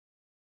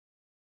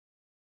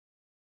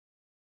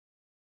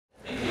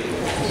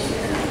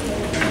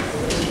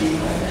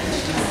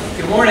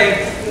morning.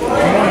 Good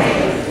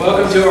morning.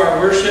 Welcome to our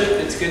worship.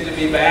 It's good to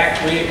be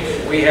back.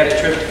 We had a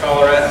trip to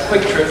Colorado, a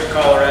quick trip to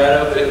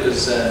Colorado, but it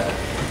was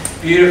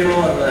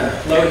beautiful and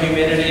the low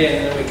humidity,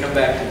 and then we come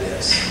back to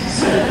this.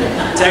 So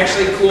it's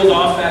actually cooled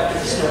off after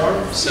the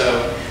storm,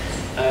 so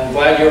I'm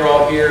glad you're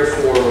all here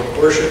for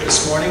worship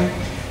this morning.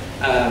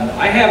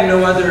 I have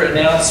no other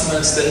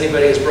announcements that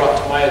anybody has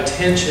brought to my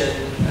attention,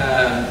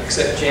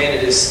 except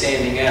Janet is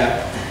standing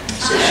up.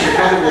 So she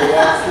probably will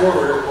walk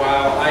forward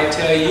while I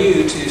tell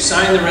you to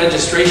sign the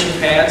registration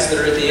pads that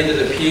are at the end of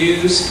the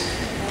pews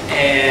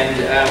and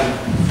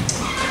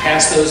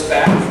pass those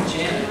back to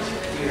Janet.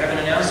 Do you have an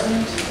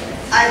announcement?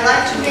 I'd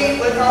like to meet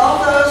with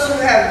all those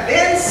who have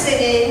been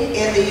singing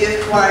in the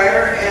youth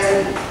choir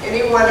and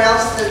anyone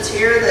else that's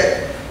here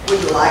that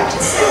would like to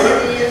sing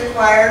in the youth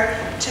choir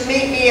to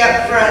meet me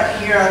up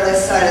front here on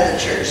this side of the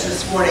church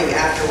this morning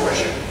after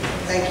worship.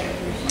 Thank you.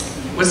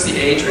 What's the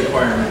age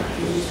requirement?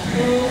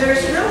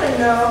 There's really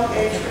no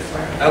age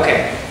requirement.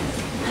 Okay.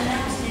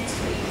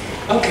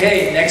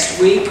 Okay, next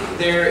week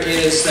there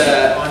is,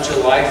 on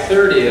July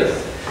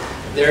 30th,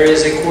 there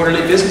is a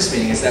quarterly business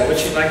meeting. Is that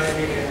what you'd like for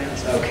me to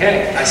announce?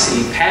 Okay, I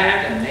see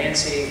Pat and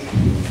Nancy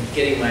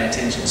getting my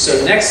attention.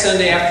 So next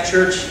Sunday after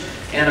church,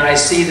 and I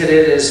see that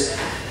it is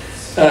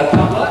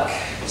potluck.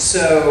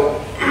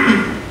 So,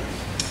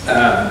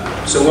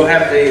 so we'll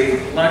have the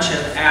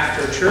luncheon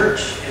after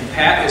church, and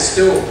Pat is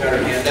still got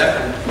her hand up,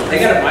 and they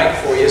got a mic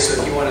for you,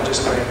 so if you want to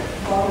just go ahead.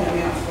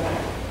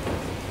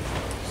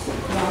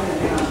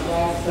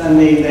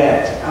 Sunday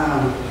that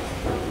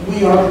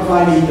we are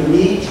providing the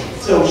meat,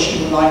 so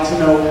she would like to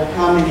know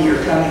how many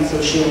are coming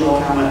so she'll know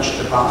how much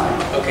to buy.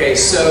 Okay,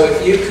 so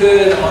if you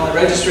could, on the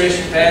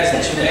registration pads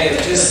that you may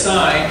have just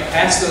signed,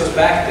 pass those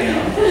back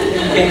down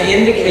and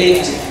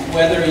indicate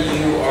whether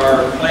you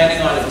are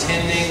planning on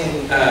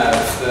attending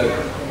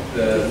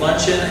the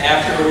luncheon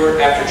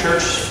after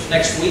church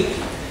next week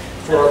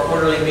for our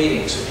quarterly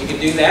meeting. So if you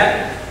could do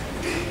that.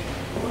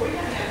 Were we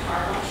having a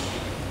car wash?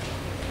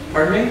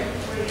 Pardon me?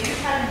 Were you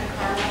having a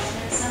car wash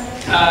next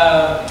Sunday?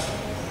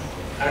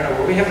 I don't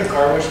know, were we having a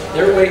car wash?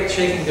 They're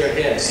shaking their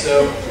heads.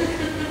 So,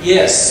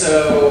 yes,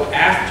 so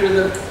after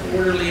the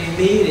quarterly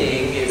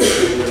meeting, if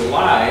you would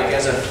like,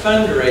 as a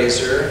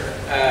fundraiser,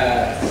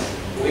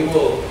 we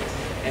will,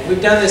 and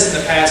we've done this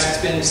in the past,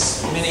 it's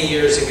been many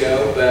years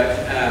ago, but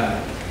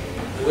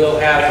we'll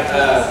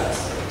have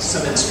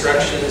some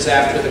instructions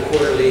after the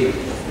quarterly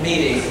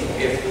meeting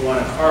if you want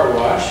a car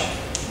wash,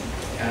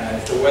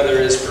 if the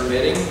weather is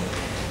permitting,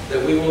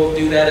 that we will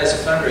do that as a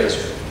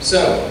fundraiser.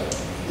 So,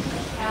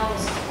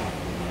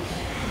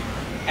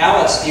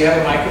 Alice, do you have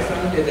a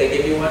microphone? Did they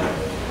give you one?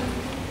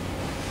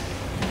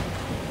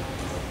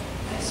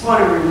 I just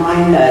want to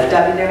remind the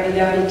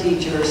WWW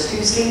teachers,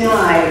 Tuesday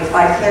night,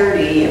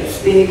 5:30,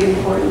 a big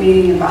important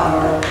meeting about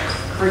our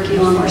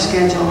curriculum, our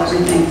schedule,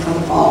 everything for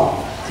the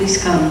fall. Please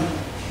come.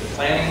 The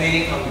planning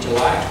meeting on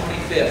July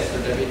 25th for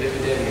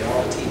WWW,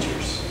 all the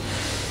teachers.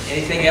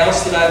 Anything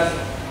else that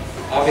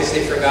I've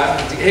obviously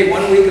forgotten? Hey,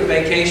 1 week of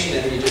vacation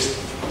and you just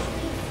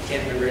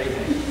can't remember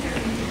anything.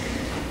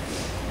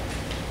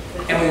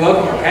 And we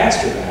welcome our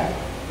pastor back.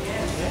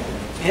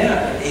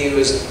 Yeah, he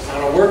was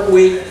on a work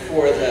week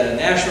for the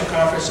national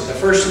conference at the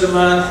first of the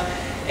month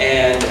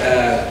and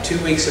 2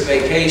 weeks of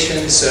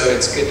vacation, so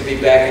it's good to be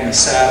back in the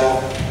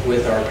saddle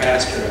with our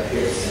pastor up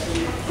here.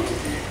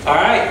 All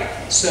right,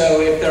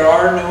 so if there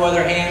are no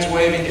other hands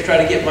waving to try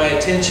to get my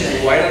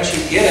attention, why don't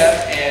you get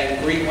up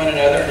and greet one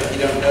another, and if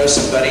you don't know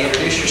somebody,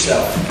 introduce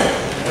yourself.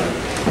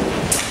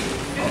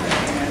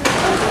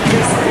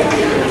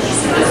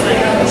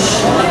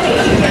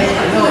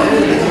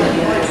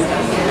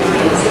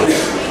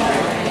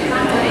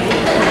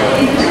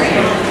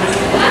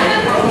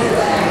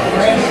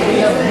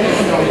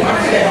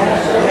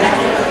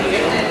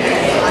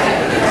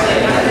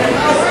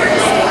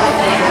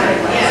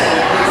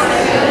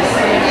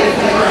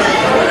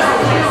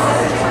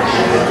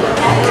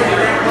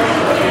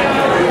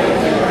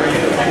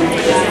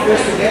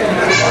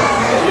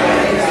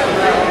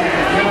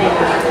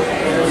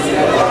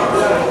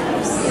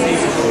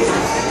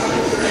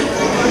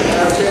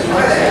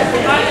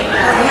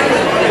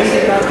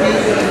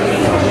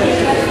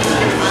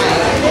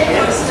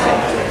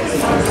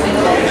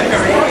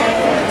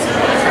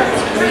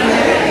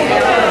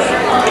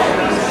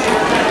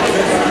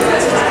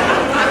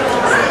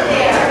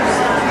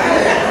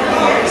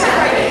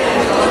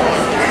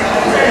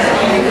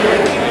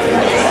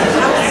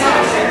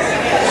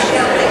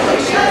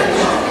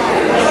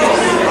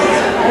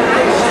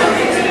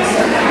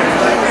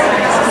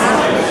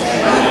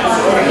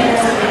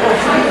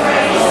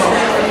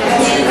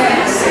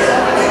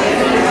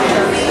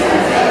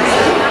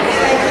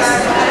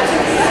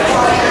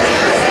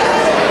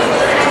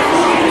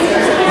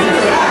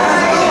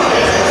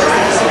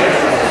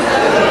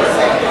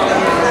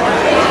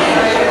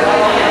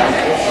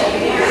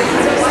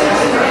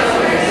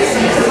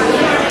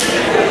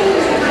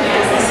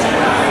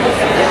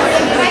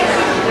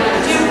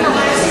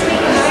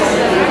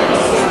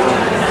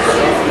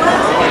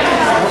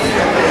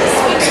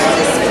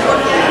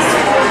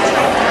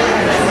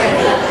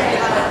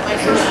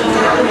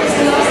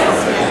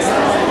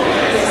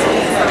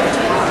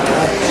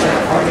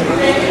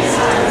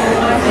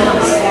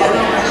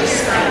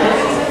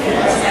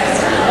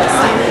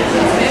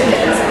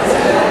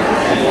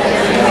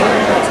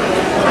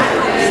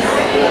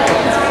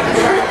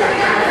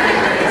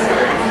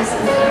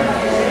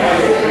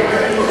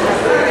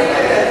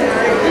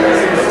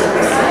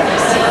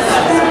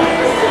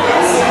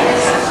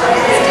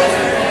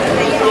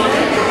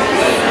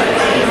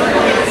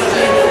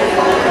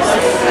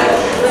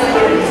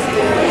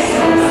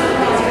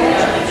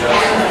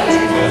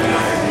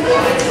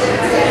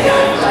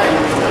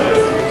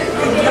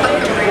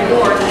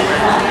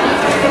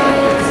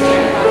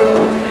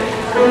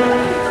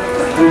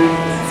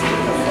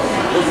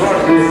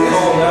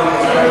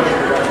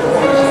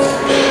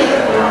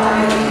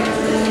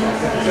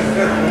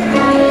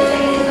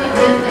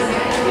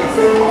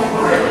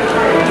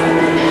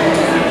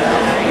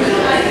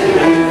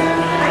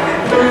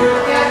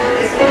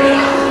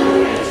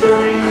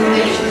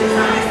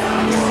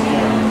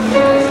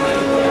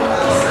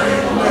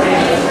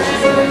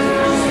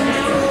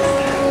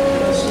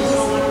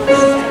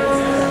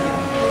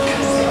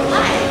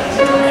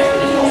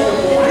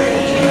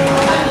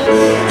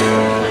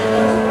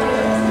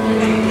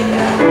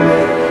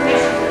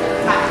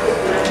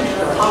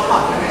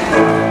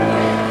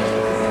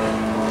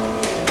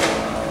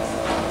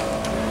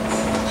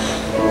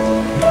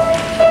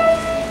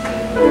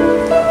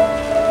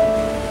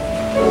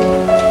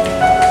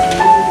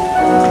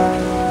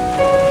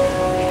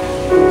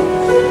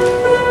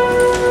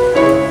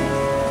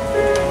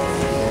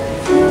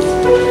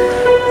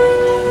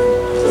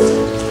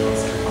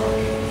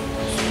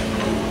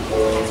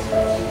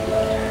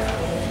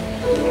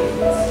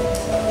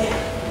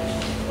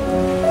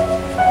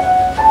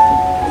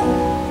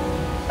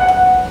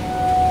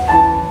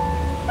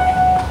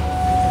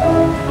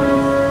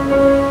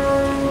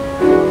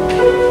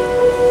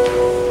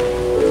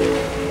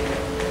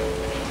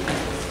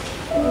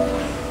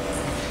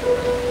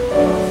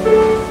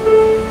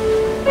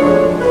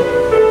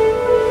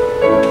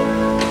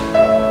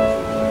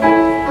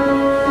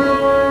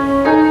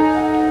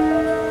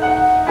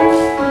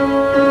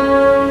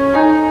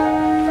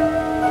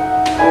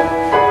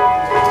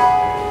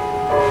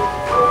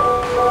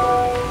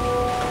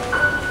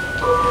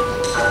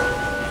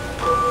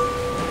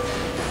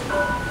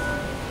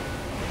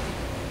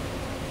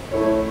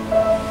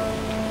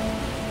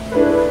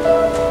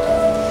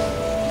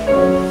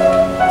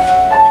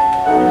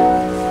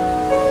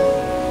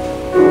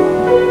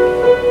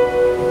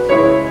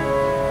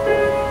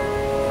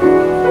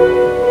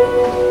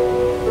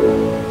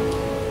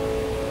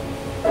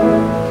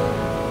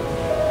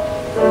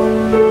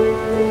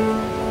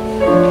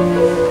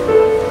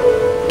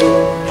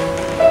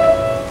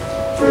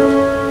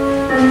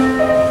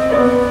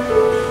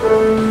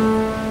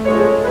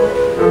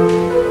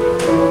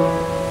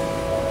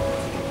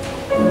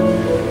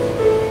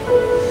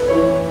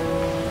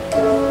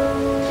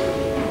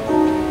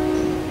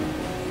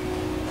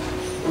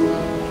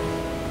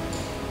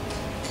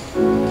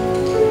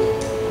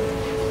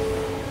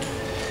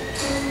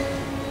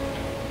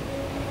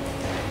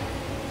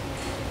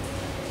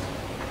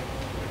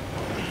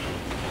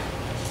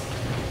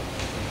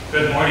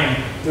 Good morning.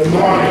 Good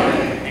morning.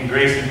 And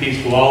grace and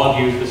peace to all of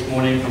you this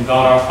morning from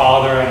God our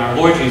Father and our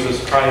Lord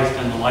Jesus Christ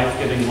and the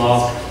life-giving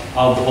love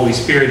of the Holy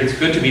Spirit. It's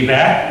good to be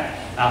back.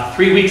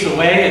 3 weeks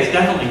away, it's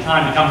definitely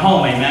time to come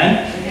home,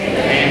 amen?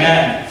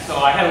 Amen. So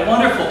I had a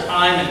wonderful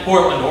time in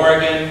Portland,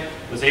 Oregon.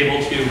 Was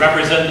able to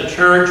represent the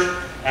church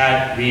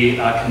at the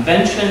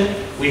convention.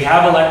 We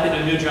have elected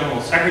a new general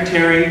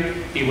secretary.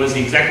 He was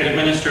the executive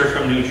minister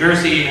from New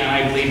Jersey, and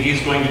I believe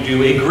he's going to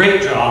do a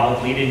great job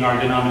of leading our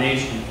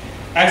denomination.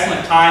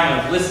 Excellent time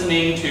of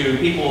listening to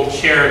people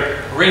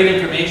share great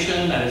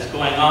information that is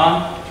going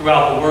on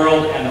throughout the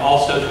world, and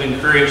also to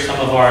encourage some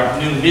of our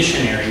new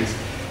missionaries.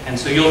 And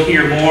so you'll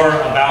hear more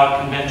about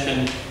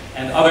convention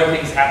and other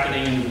things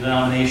happening in the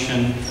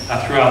denomination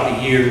throughout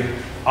the year.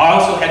 I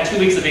also had 2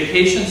 weeks of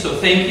vacation, so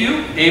thank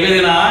you. David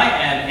and I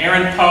and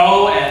Aaron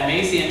Poe and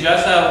Macy and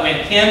Jessa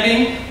went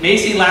camping.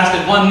 Macy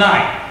lasted 1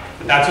 night,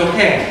 but that's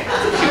okay.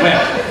 She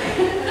went.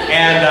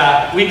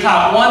 And we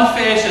caught 1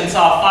 fish and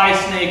saw 5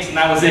 snakes, and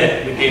that was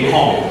it. We came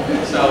home.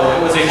 So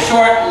it was a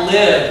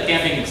short-lived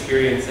camping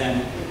experience,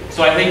 and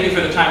so I thank you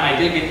for the time. I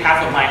did get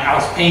half of my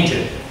house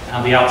painted,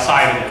 the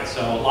outside of it.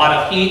 So a lot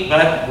of heat,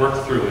 but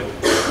worked through it.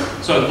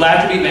 So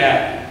glad to be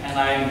back, and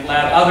I'm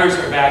glad others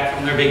are back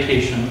from their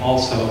vacation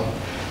also.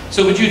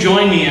 So would you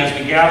join me as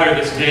we gather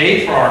this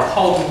day for our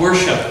call to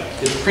worship?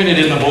 It's printed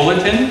in the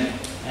bulletin,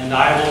 and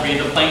I will read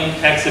the plain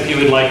text if you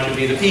would like to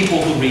be the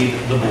people who read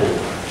the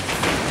bulletin.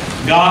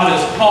 God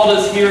has called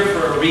us here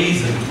for a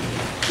reason.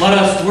 Let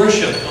us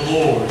worship the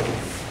Lord.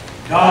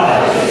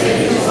 God is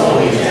in his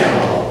holy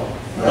temple.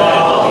 Let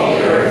all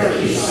the earth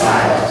keep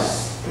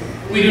silence.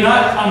 We do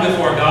not come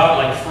before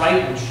God like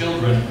frightened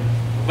children,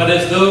 but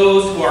as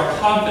those who are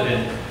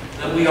confident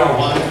that we are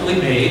wonderfully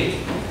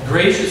made,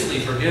 graciously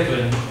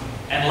forgiven,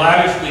 and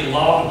lavishly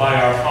loved by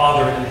our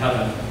Father in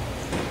heaven.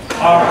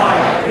 Our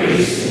high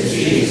priest is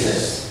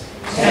Jesus,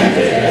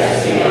 tempted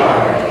as we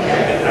are,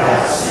 yet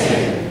without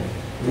sin,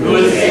 who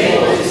is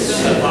able to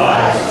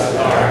sympathize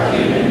with our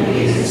human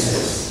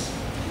weaknesses.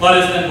 Let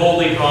us then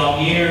boldly draw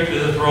near to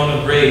the throne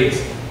of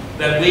grace,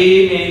 that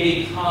we may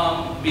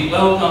be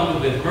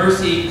welcomed with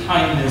mercy,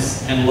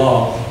 kindness, and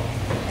love,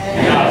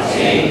 and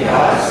obtain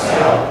God's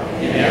help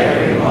in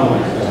every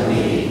moment of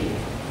need.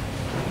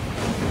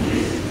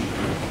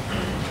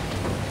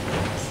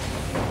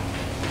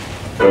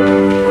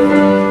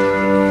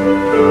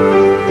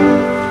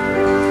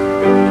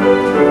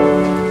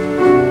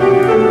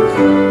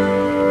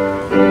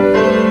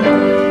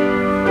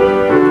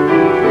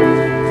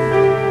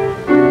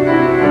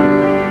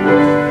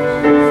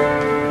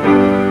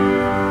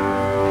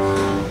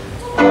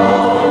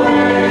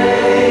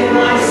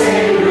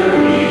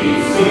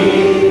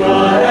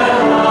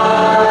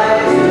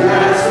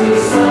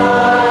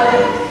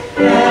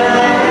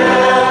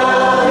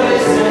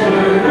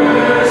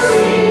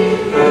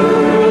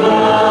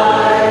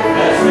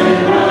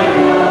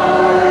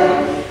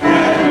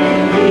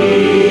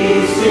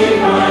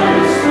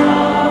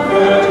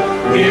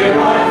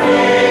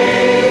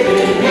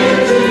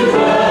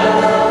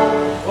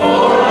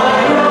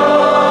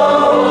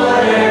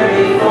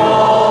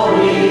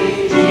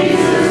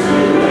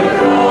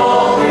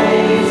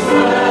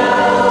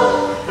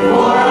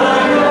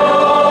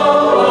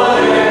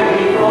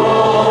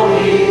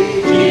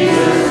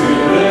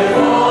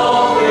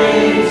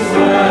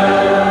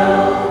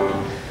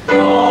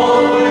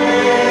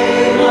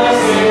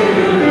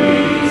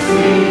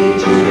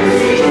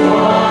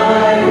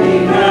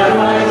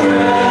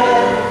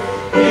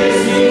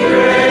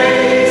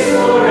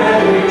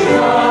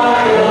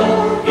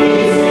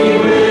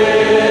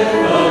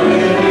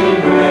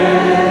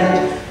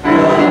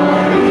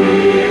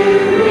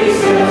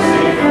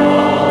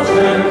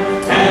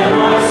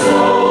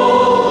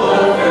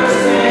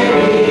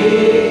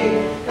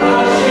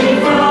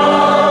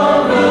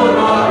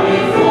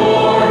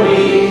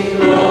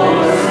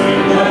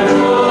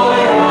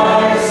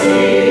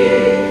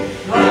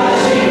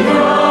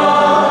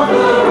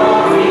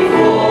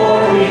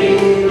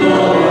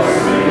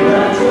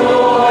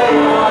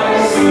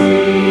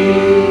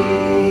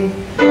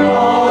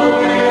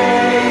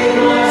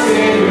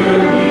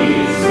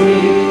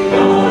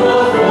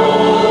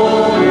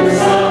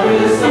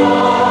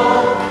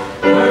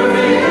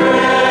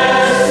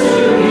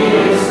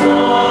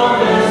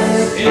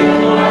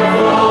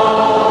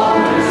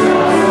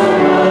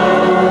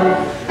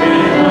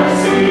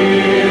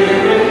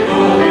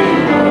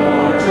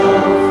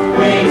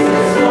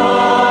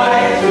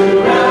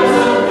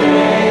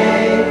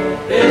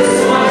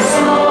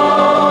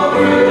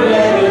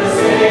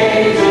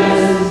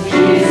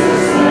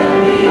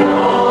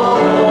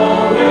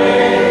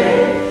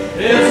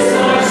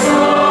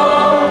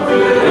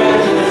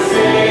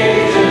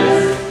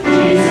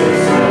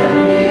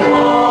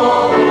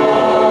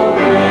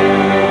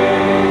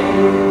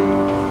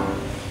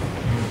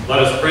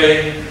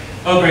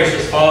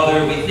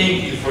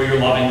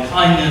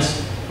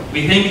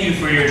 We thank you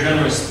for your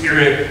generous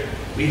spirit.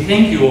 We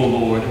thank you, O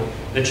Lord,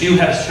 that you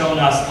have shown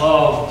us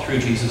love through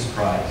Jesus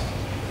Christ.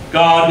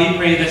 God, we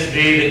pray this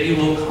day that you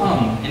will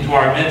come into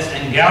our midst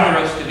and gather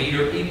us to be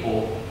your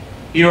people.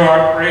 Hear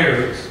our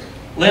prayers.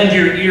 Lend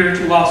your ear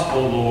to us,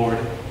 O Lord,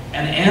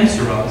 and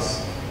answer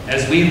us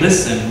as we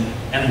listen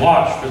and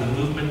watch for the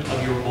movement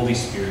of your Holy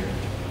Spirit.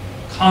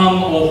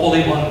 Come, O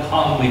Holy One,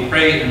 come, we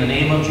pray in the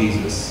name of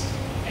Jesus.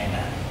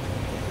 Amen.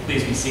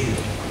 Please be seated.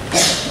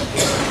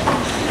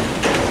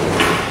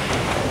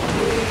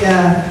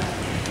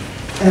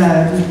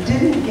 We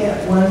didn't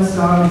get one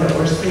song that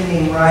we're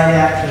singing right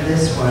after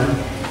this one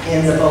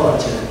in the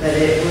bulletin, but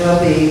it will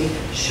be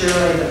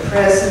Surely the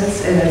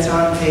Presence, and it's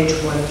on page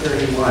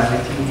 131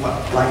 if you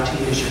would like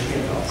to use your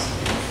hymnals.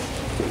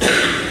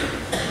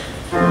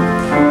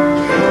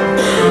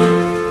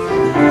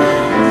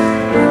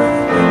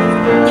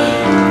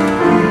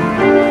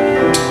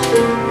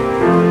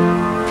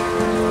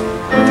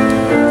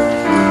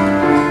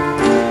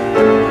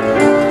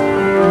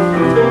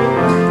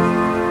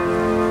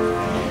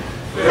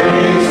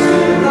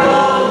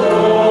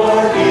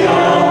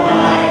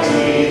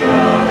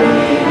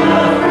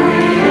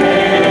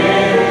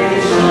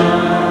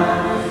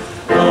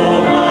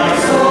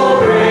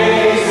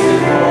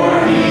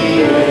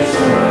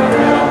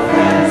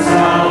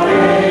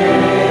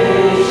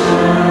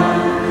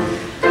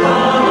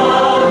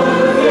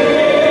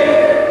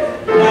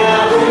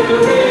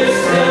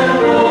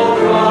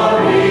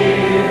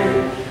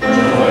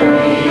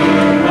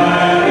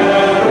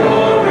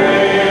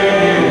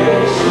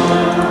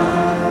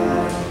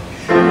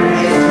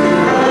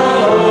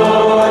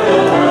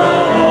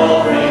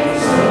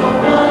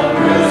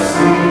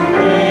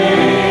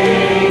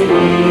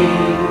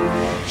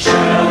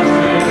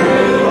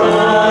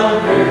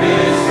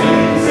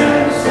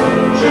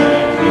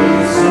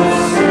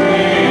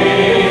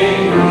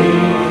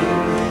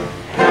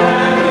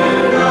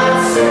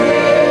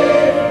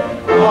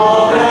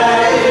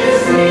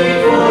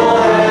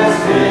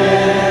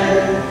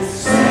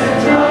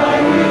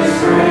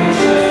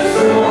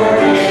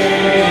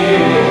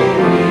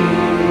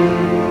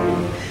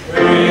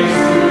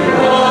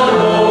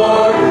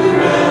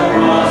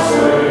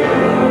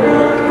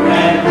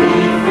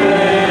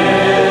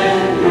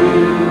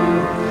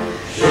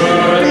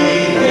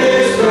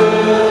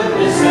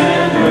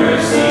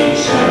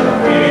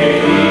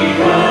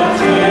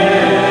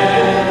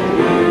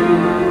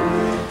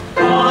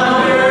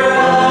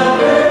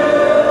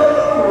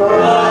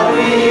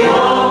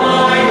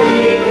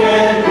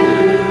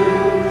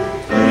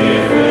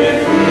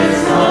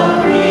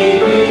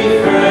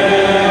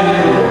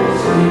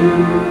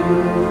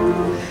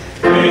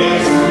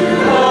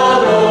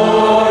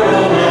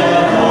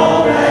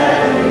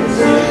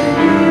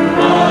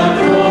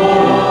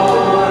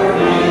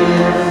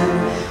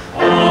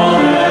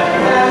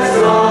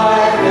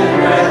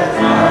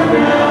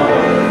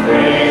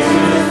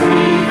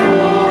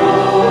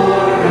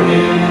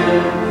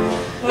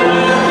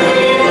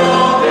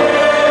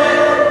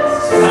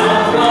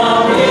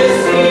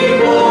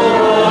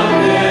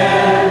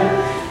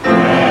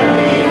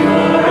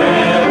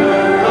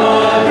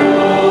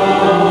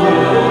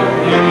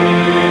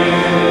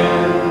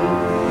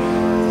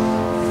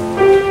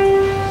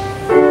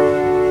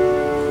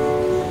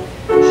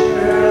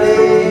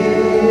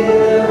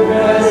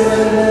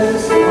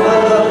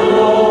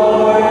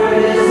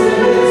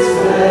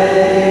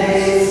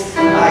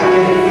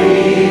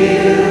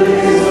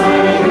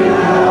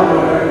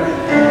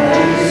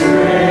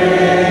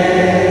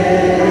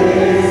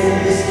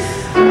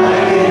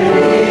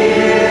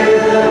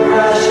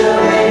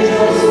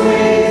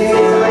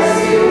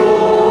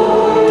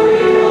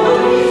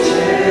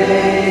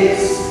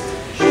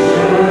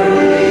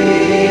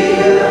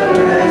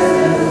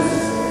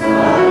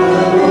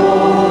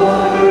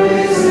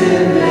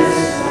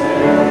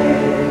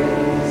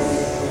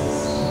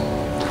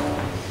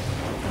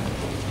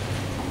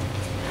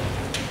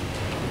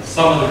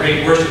 Some of the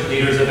great worship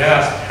leaders have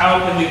asked, how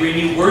can we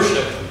renew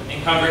worship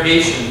in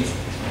congregations?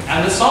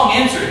 And the song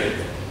answered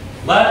it.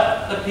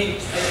 Let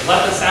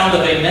the sound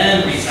of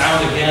amen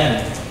resound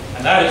again.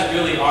 And that is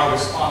really our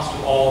response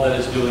to all that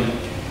is doing.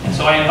 And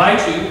so I invite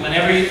you,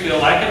 whenever you feel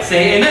like it,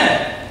 say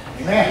amen.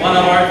 Amen. One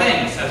of our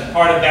things. As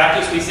part of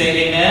Baptist, we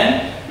say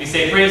amen. We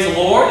say praise the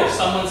Lord. If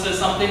someone says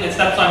something that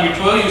steps on your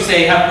toe, you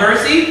say have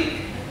mercy.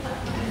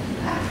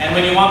 And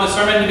when you want the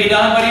sermon to be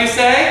done, what do you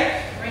say?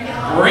 Bring it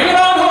on. Bring it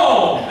on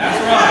home. That's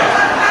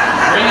right.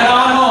 Bring it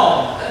on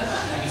home.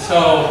 And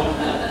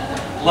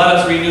so let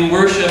us renew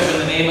worship in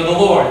the name of the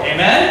Lord.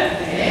 Amen?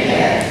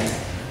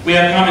 Amen. We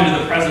have come into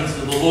the presence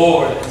of the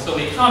Lord. And so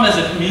we come as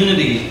a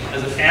community,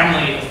 as a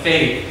family of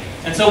faith.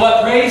 And so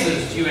what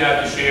praises do you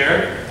have to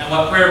share? And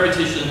what prayer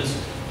petitions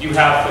do you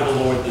have for the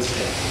Lord this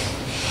day?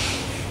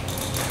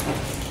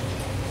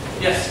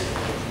 Yes?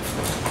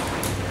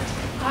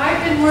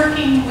 I've been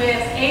working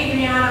with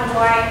Adriana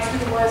White,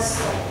 who was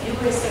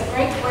the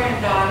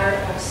great-granddaughter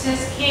of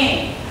Sis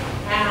King.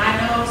 And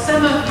I know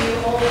some of you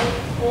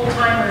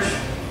old-timers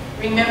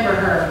remember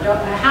her.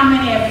 How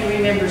many of you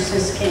remember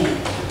Sis King?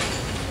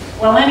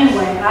 Well,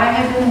 anyway, I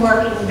have been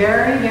working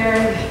very,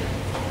 very,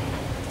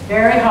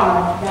 very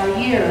hard, about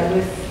a year,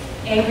 with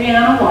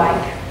Adriana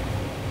White.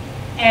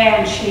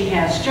 And she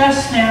has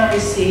just now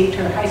received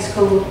her high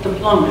school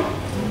diploma.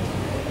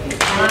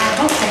 And I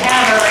hope to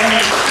have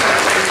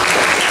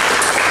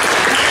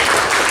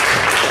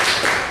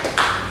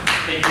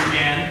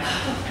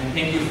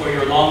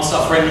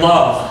long-suffering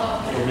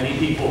love for many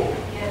people.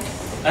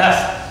 Yes.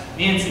 Yes,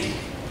 Nancy.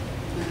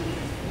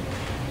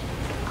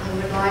 I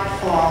would like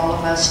for all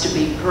of us to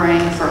be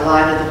praying for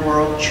Light of the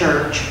World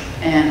Church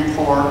and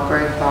for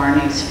Greg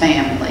Barney's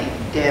family,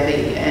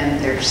 Debbie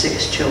and their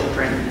 6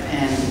 children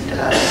and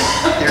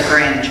their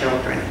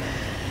grandchildren.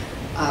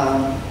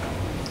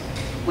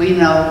 We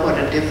know what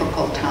a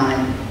difficult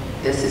time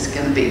this is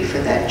going to be for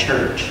that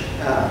church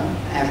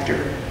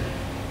after,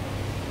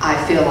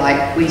 I feel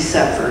like we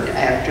suffered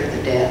after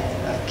the death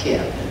of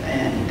Kip,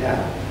 and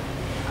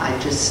I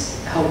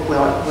just hope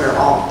we're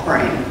all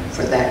praying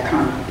for that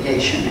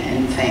congregation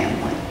and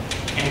family.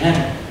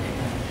 Amen.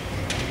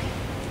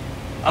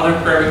 Other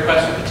prayer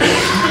requests or petitions?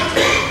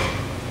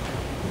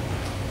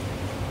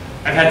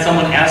 I've had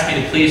someone ask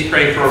me to please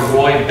pray for a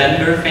Roy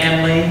Bender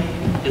family.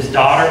 His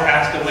daughter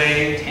passed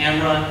away,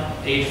 Tamra,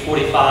 age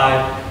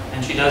 45,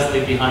 and she does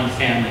leave behind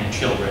family and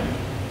children.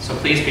 So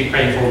please be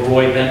praying for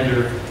Roy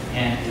Bender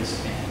and his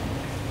family.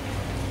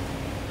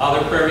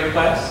 Other prayer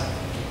requests?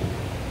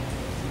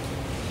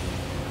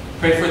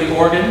 Pray for the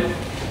organ.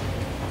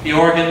 The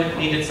organ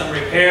needed some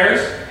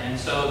repairs, and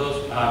so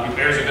those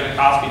repairs are going to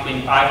cost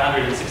between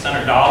 $500 and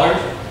 $600.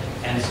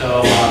 And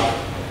so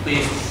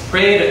please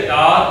pray that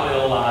God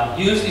will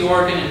use the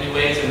organ in new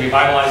ways and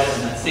revitalize it,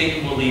 and that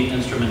Satan will leave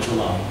instruments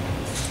alone.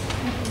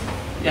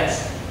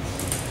 Yes?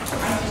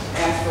 I just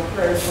asked for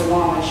prayers for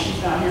Mama.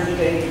 She's not here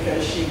today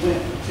because she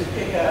went to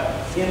pick up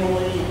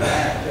Emily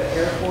at the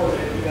airport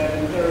at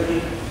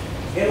 11:30.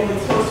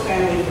 Emily's host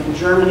family from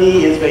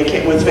Germany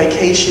was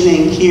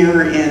vacationing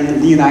here in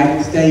the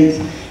United States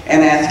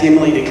and asked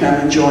Emily to come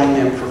and join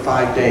them for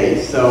 5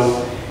 days.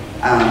 So,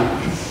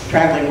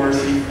 traveling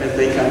mercy as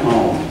they come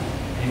home.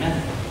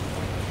 Amen.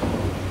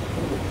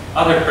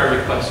 Other prayer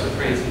requests or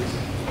praises?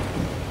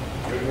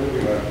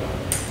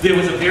 There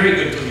was a very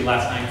good movie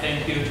last night.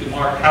 Thank you to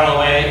Mark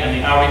Calloway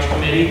and the Outreach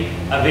Committee.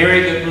 A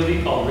very good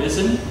movie called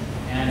Risen.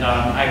 And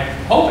I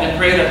hope and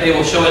pray that they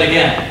will show it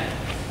again.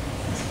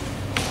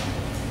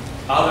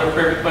 Other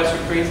prayer requests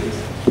or praises?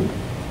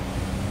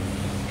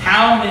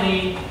 How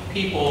many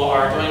people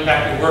are going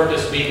back to work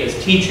this week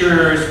as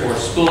teachers or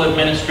school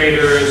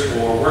administrators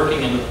or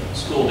working in the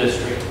school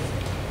district?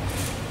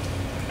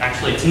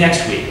 Actually, it's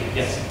next week.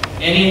 Yes.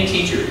 Any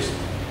teachers?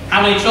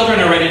 How many children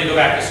are ready to go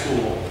back to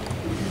school?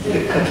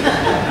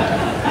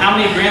 How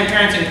many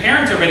grandparents and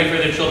parents are ready for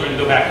their children to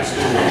go back to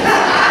school?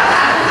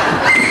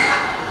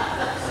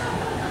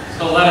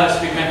 So let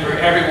us remember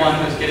everyone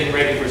who's getting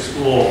ready for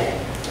school.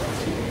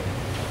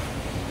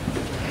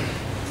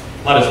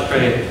 Let us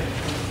pray.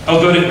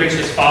 Oh, good and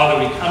gracious Father,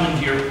 we come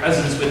into your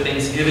presence with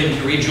thanksgiving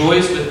to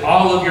rejoice with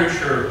all of your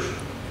church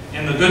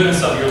in the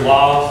goodness of your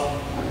love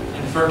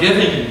and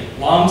forgiving,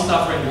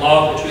 long-suffering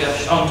love that you have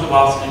shown to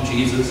us in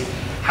Jesus.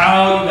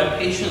 How you have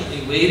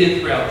patiently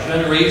waited throughout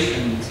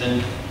generations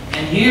and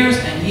years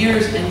and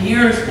years and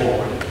years,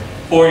 Lord,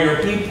 for your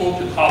people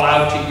to call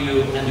out to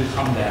you and to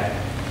come back.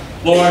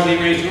 Lord, we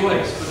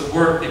rejoice for the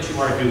work that you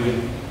are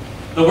doing,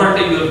 the work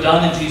that you have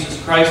done in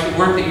Jesus Christ, the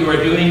work that you are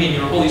doing in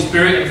your Holy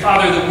Spirit, and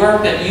Father, the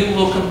work that you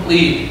will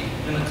complete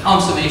in the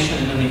consummation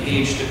and in the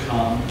age to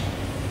come.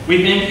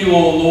 We thank you,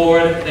 O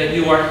Lord, that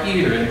you are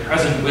here and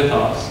present with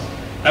us,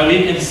 that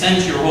we can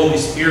sense your Holy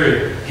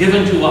Spirit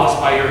given to us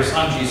by your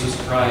Son, Jesus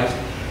Christ,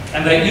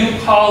 and that you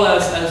call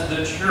us as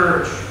the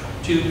church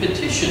to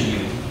petition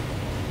you,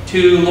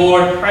 to,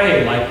 Lord,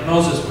 pray like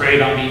Moses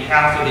prayed on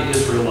behalf of the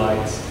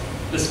Israelites,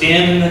 to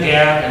stand in the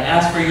gap and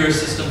ask for your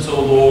assistance,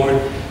 O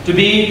Lord, to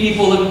be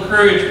people of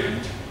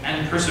encouragement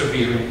and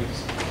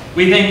perseverance.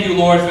 We thank you,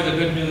 Lord, for the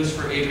good news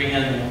for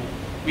Adriana.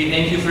 We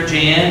thank you for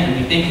Jan,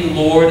 and we thank you,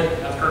 Lord,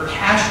 of her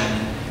passion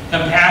and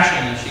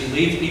compassion as she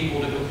leads people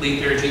to complete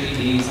their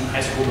GEDs and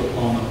high school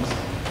diplomas.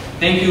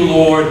 Thank you,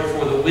 Lord,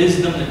 for the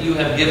wisdom that you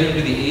have given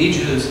to the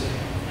ages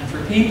and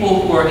for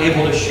people who are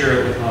able to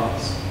share it with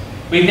us.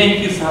 We thank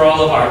you for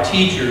all of our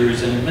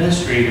teachers and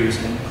administrators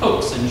and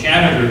cooks and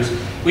janitors.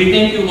 We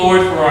thank you,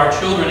 Lord, for our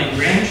children and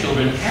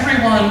grandchildren,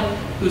 everyone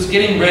who's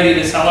getting ready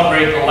to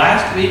celebrate the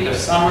last week of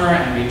summer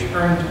and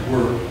return to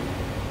work.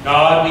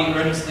 God, we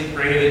earnestly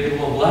pray that you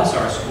will bless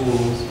our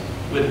schools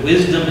with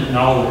wisdom and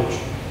knowledge,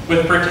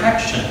 with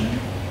protection,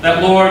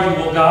 that, Lord,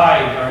 you will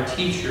guide our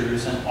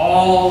teachers and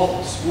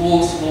all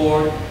schools,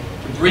 Lord,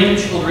 to bring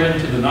children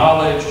to the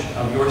knowledge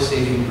of your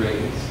saving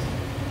grace.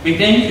 We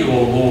thank you,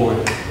 O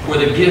Lord, for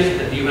the gift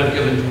that you have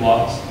given to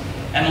us.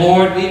 And,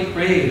 Lord, we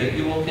pray that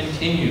you will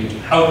continue to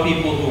help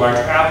people who are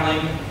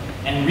traveling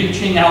and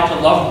reaching out to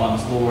loved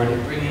ones, Lord,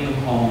 and bringing them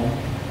home.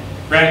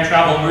 Grant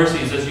travel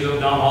mercies as you have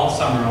done all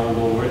summer, O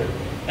Lord,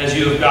 as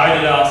you have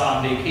guided us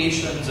on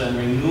vacations and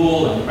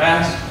renewal and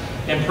rest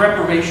in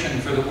preparation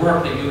for the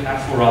work that you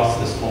have for us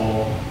this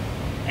fall.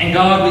 And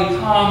God, we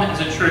come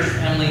as a church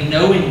family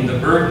knowing the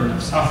burden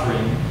of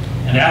suffering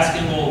and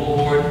asking, O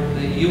Lord,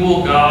 that you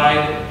will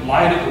guide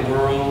Light of the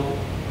World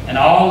and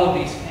all of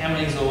these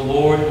families, O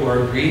Lord, who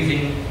are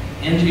grieving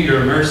into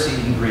your mercy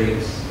and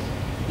grace.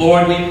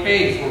 Lord, we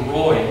pray for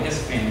Roy and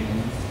his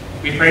family.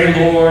 We pray,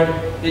 Lord,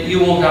 that you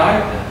will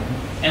guide them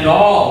and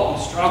all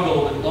who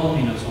struggle with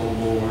loneliness, O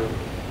Lord.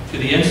 to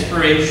the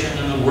inspiration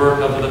and the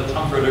work of the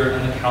Comforter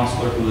and the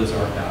Counselor who is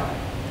our God.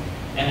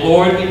 And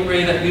Lord, we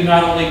pray that you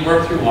not only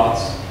work through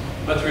us,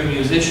 but through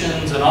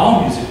musicians and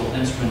all musical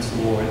instruments,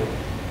 Lord,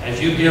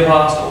 as you give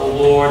us, O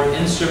Lord,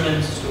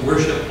 instruments to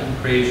worship and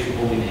praise your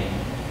holy name.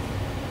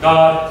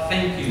 God,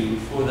 thank you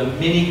for the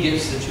many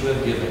gifts that you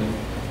have given.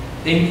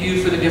 Thank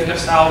you for the gift of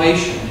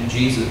salvation in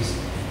Jesus.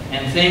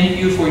 And thank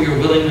you for your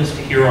willingness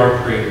to hear our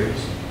prayers.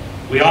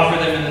 We offer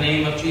them in the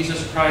name of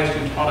Jesus Christ,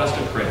 who taught us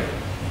to pray.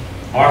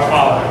 Our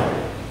Father,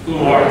 who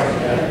art in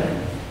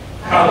heaven,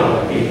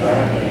 hallowed be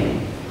thy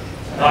name.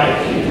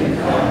 Thy kingdom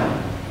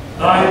come,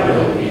 thy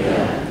will be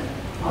done,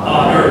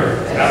 on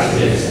earth as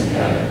it is in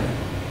heaven.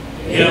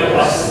 Give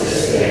us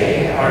this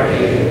day our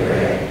daily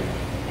bread,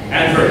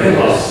 and forgive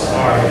us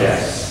our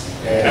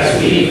debts,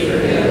 as we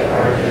forgive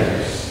our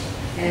debtors.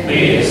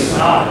 Lead us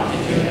not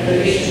into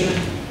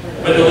temptation,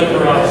 but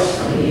deliver us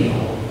from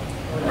evil.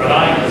 For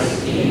thine is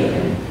the kingdom,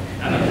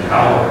 and the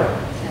power,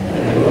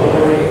 and the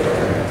glory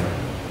forever.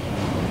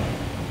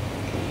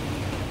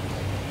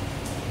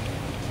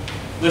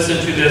 Listen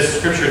to this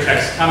scripture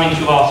text coming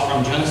to us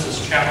from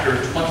Genesis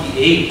chapter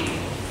 28,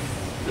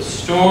 the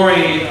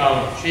story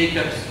of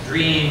Jacob's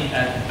dream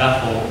at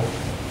Bethel.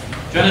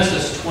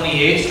 Genesis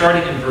 28,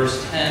 starting in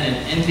verse 10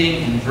 and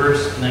ending in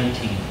verse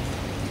 19.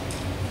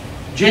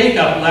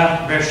 Jacob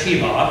left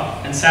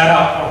Beersheba and set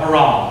out for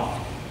Haran.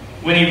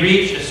 When he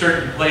reached a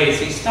certain place,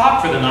 he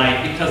stopped for the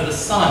night because the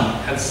sun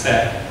had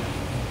set.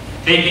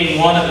 Taking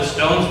one of the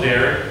stones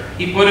there,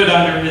 he put it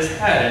under his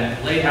head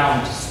and lay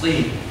down to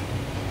sleep.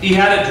 He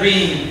had a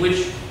dream in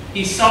which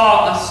he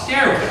saw a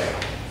stairway,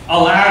 a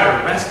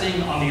ladder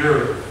resting on the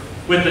earth,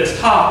 with its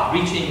top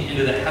reaching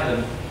into the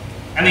heaven.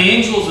 And the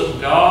angels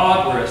of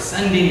God were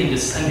ascending and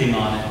descending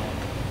on it.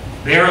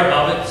 There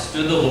above it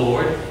stood the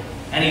Lord,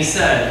 and he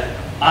said,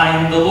 I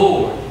am the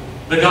Lord,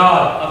 the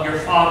God of your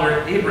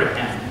father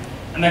Abraham,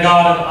 and the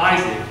God of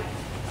Isaac.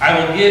 I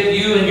will give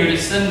you and your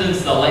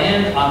descendants the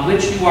land on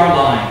which you are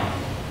lying.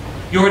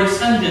 Your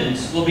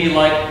descendants will be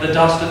like the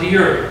dust of the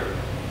earth,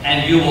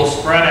 and you will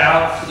spread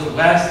out to the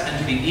west and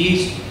to the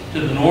east, to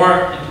the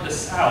north and to the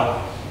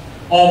south.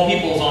 All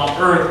peoples on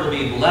earth will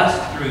be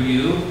blessed through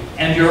you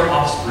and your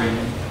offspring.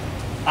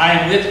 I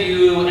am with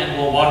you and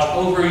will watch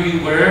over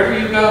you wherever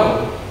you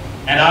go,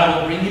 and I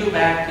will bring you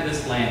back to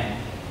this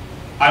land.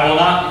 I will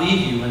not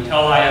leave you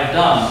until I have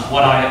done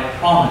what I have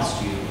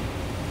promised you.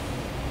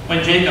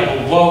 When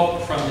Jacob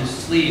awoke from his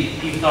sleep,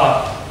 he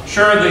thought,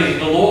 surely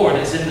the Lord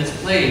is in this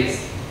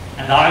place,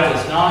 and I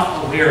was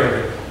not aware of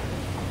it.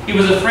 He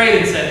was afraid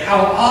and said, how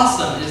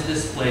awesome is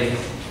this place!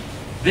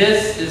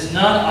 This is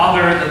none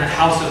other than the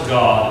house of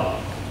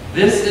God.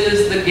 This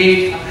is the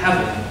gate of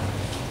heaven.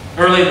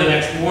 Early the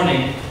next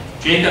morning,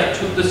 Jacob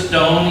took the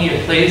stone he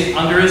had placed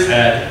under his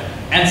head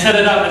and set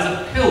it up as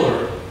a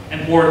pillar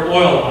and poured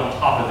oil on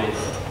top of it.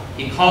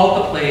 He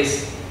called the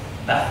place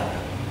Bethel.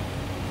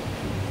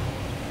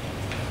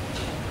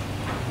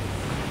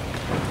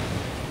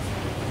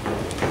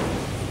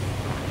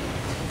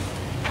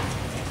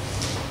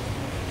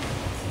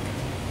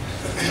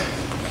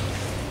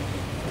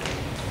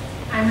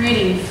 I'm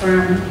reading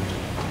from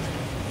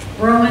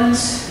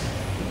Romans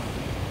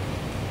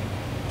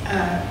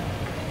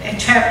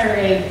chapter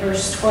 8,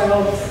 verse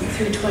 12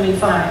 through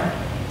 25.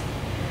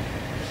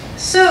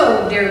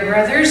 So, dear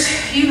brothers,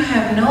 you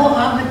have no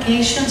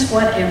obligations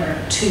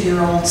whatever to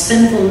your old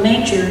sinful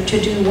nature to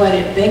do what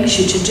it begs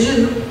you to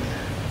do.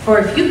 For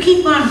if you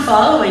keep on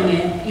following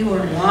it, you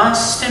are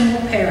lost and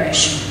will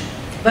perish.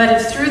 But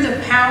if through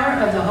the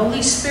power of the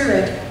Holy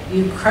Spirit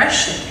you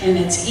crush it and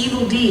its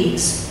evil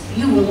deeds,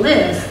 you will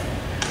live.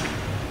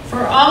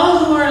 For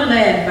all who are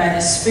led by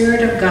the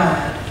Spirit of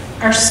God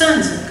are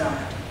sons of God.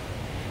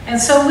 And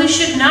so we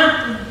should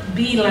not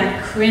be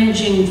like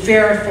cringing,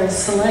 fearful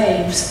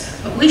slaves,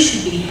 but we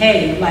should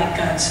behave like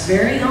God's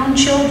very own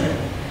children,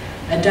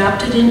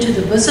 adopted into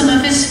the bosom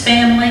of his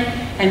family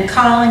and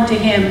calling to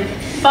him,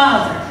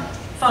 Father,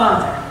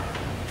 Father.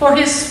 For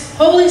his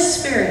Holy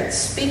Spirit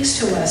speaks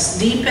to us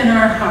deep in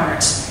our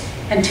hearts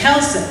and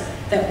tells us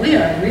that we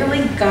are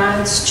really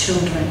God's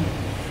children.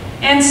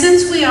 And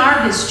since we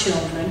are his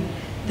children,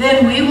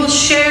 then we will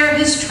share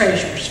his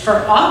treasures,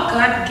 for all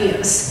God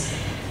gives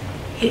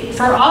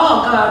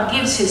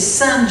his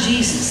Son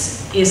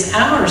Jesus is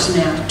ours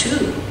now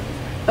too.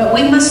 But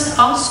we must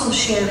also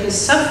share his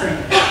suffering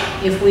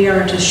if we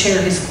are to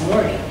share his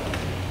glory.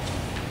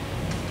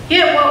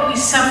 Yet what we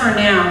suffer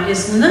now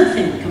is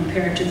nothing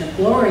compared to the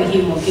glory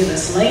he will give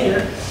us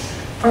later.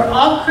 For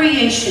all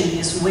creation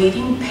is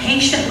waiting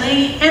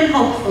patiently and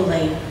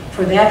hopefully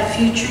for that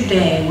future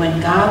day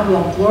when God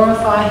will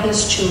glorify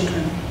his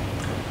children.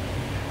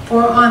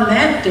 For on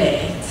that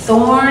day,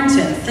 thorns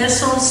and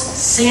thistles,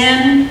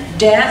 sin,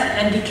 death,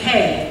 and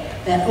decay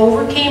that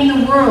overcame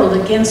the world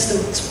against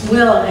its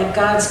will at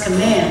God's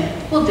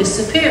command will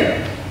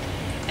disappear.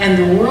 And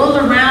the world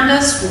around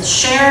us will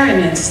share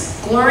in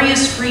its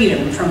glorious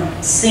freedom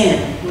from sin,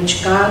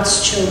 which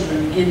God's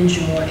children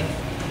enjoy.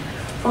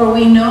 For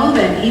we know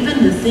that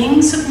even the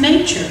things of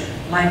nature,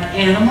 like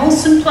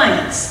animals and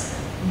plants,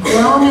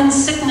 groan in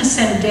sickness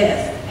and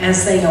death,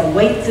 as they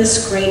await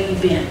this great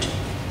event.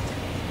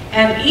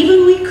 And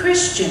even we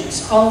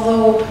Christians,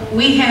 although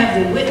we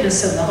have the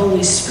witness of the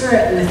Holy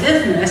Spirit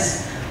within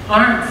us,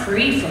 aren't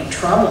free from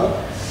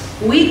trouble.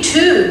 We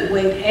too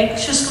wait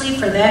anxiously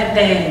for that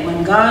day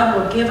when God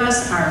will give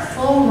us our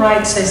full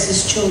rights as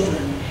His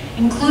children,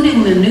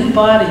 including the new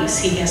bodies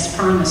He has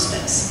promised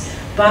us,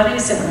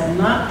 bodies that will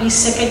not be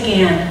sick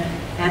again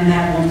and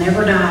that will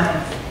never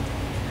die.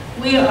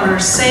 We are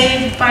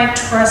saved by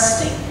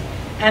trusting,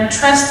 and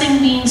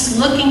trusting means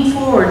looking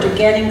forward to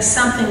getting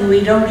something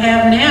we don't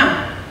have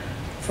now.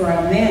 For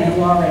a man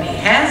who already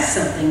has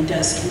something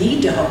doesn't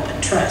need to hope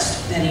and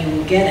trust that he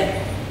will get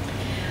it.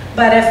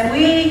 But if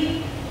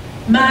we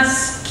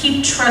must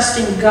keep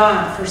trusting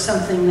God for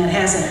something that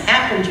hasn't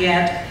happened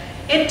yet,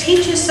 it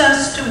teaches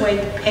us to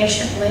wait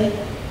patiently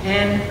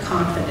and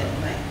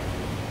confidently.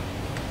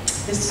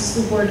 This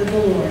is the word of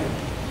the Lord.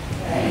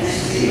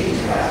 Thanks be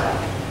to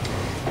God.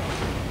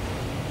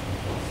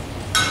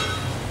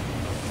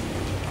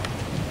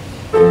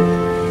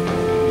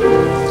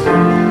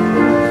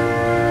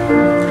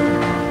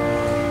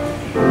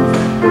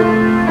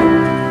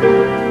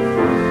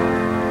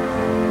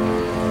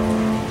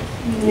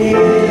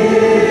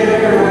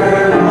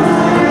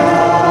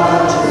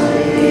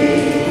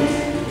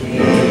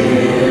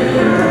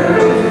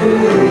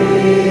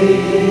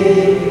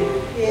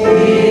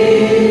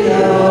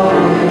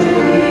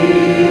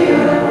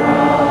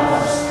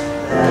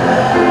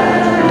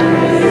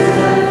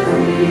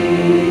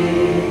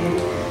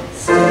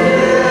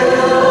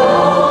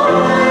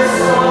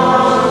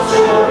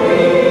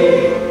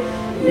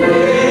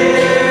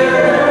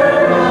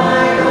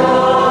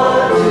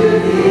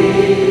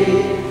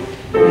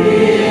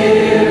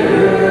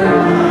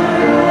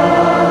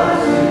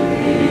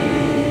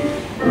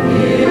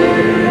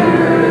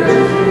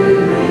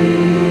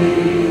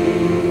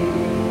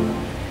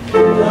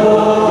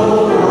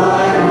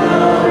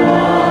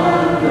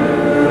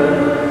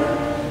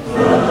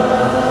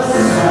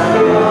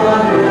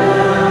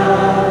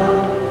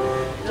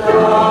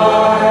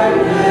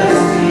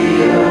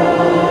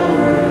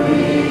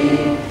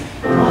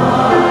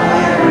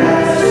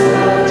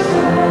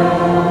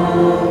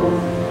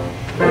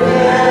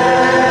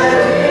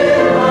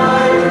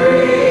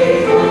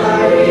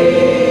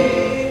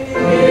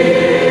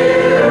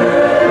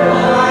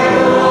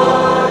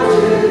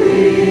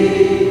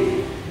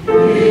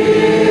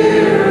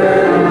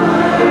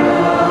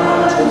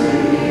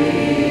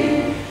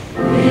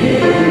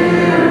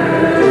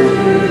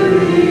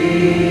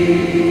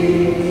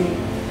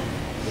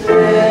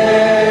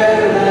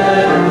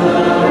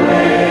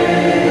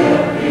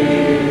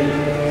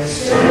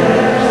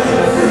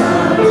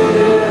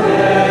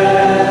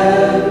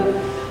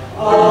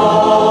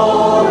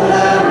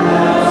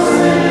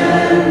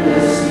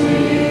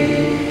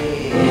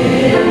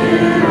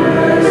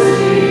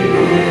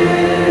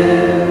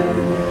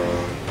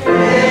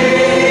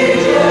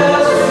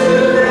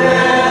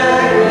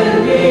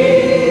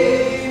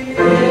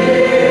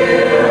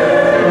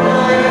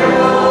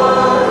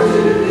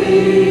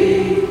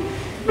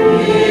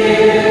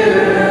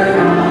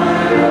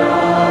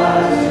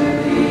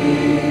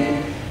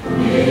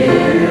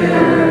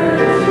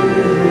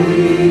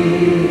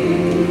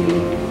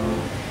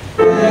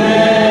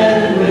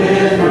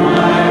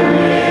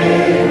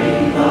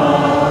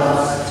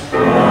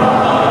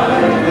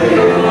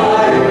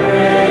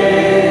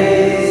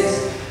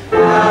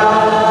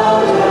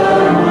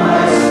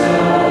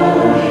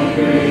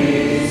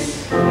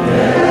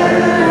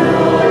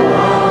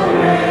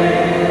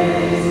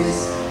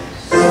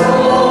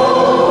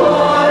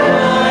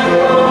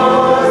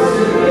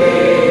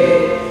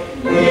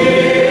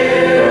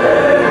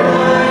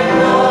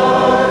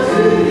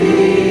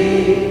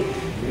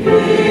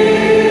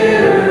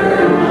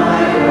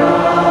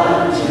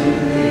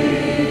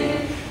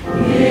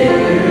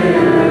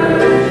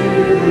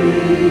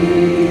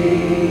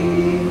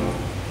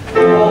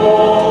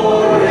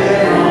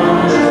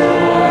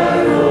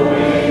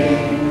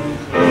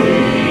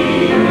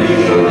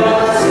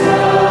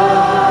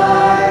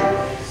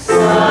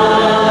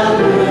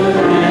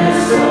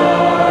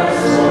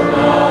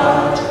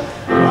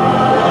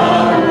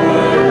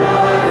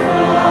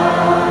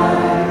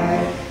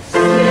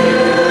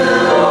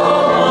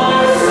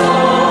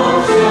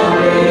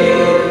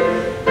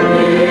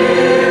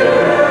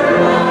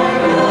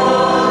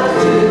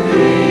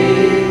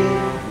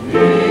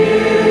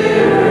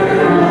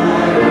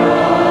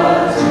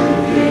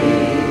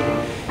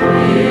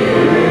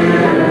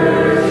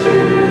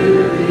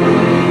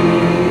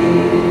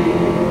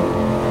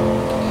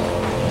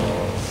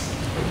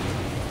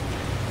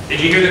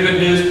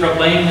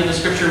 proclaimed in the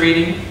scripture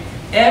reading,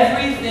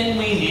 everything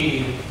we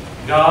need,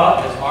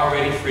 God has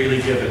already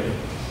freely given.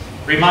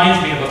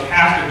 Reminds me of a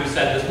pastor who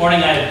said, this morning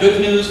I have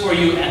good news for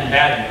you and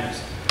bad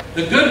news.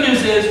 The good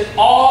news is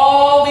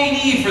all we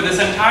need for this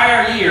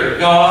entire year,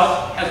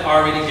 God has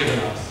already given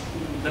us.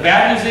 The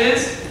bad news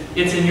is,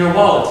 it's in your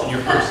wallets, in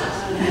your purses.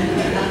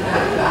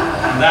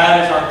 And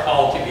that is our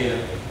call to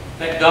give.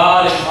 That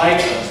God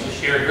invites us to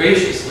share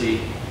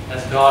graciously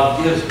as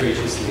God gives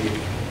graciously.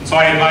 And so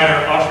I invite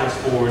our ushers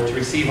forward to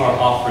receive our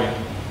offering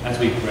as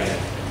we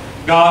pray.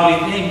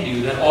 God, we thank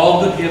you that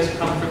all good gifts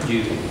come from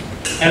you.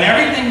 And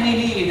everything we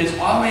need has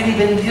already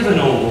been given,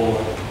 O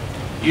Lord.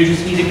 You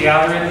just need to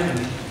gather it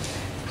in.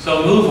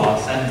 So move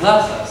us and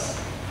bless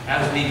us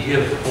as we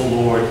give, O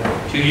Lord,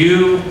 to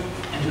you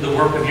and to the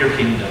work of your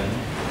kingdom.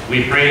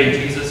 We pray in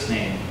Jesus'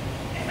 name.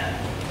 Amen.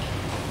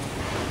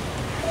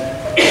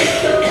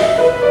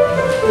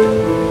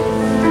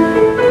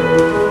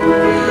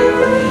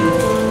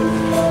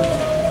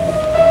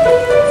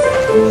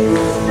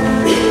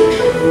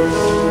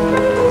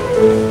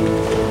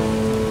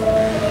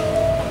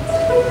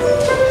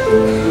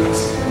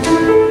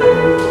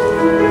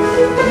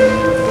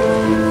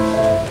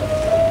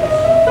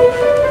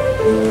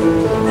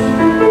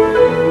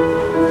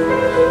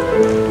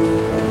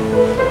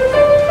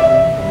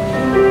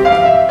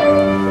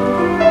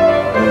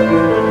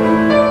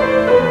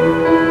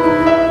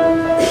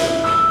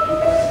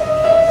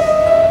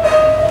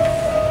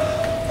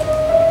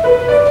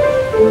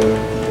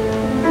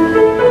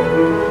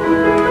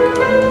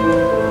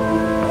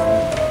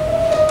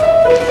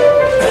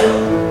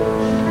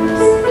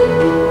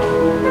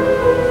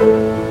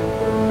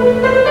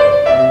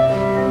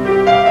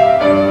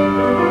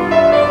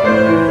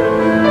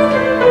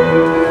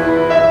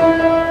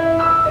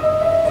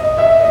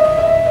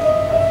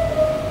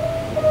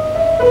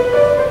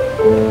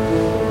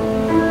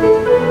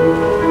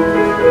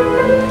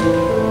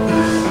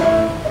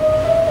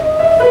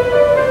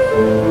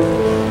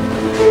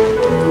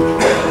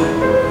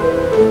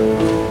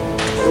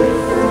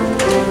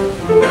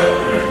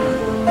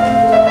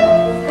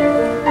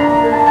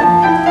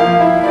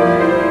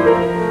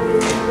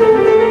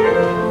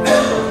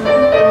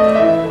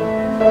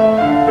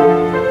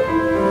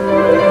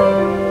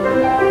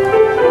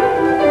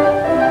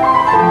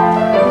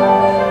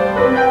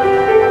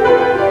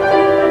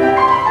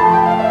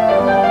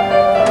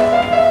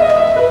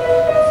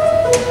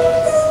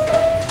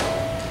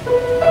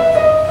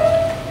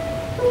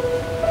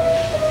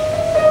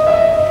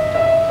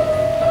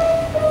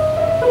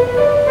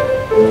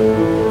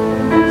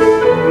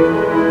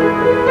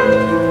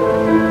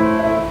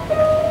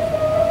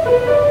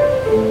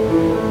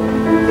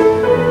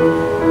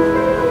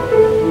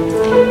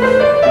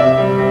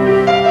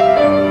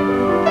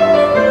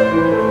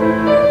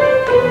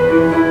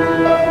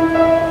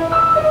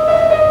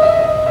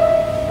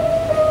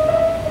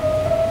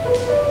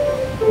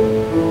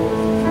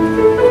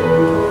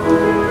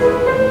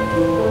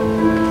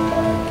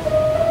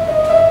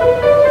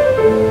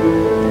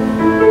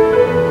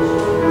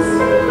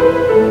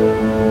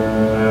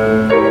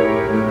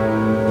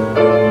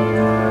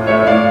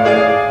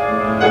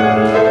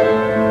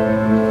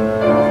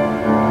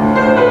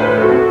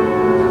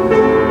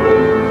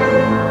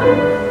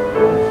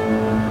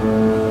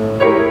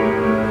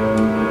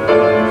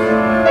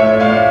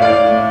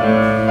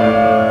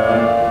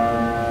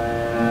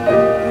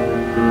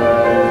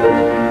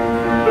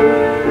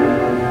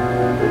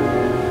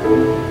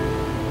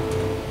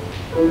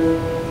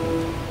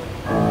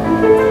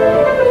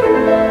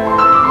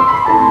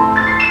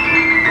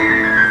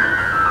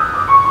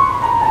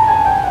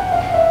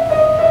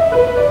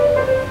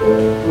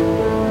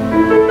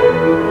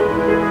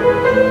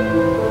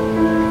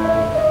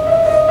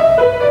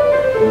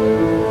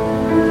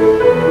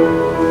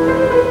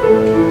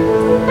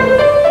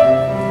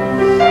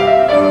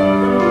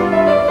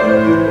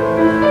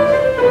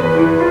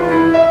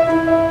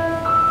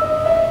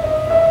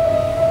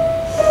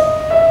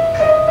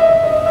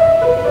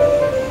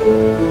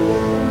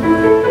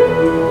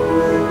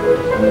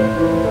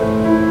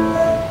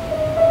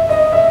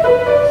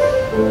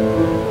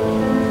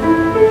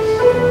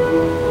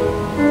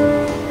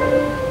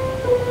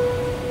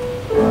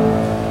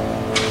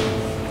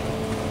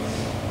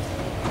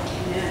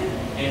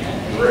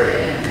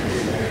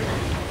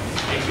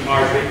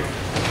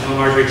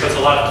 Marjorie puts a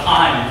lot of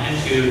time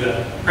into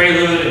the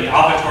prelude and the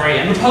offertory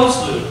and the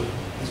postlude.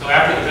 And so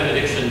after the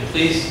benediction,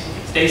 please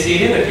stay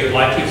seated if you would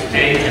like to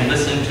stay and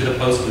listen to the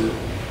postlude.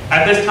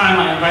 At this time,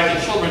 I invite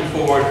the children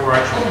forward for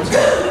our children's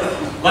choir.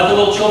 Let the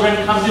little children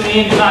come to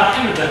me and do not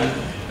hinder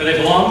them, for they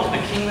belong to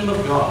the kingdom of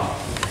God.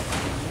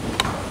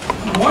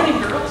 Good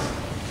morning, girls.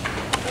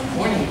 Good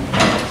morning.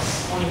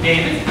 Good morning,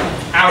 David.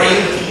 How are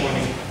you this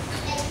morning?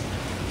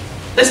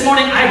 This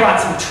morning, I brought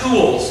some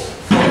tools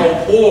for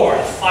a war,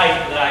 a fight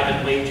that I've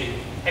been waging.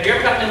 Have you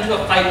ever gotten into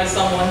a fight with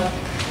someone?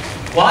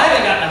 Well, I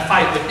haven't gotten in a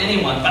fight with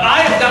anyone, but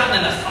I have gotten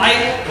in a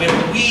fight with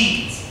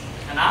weeds.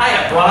 And I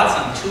have brought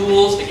some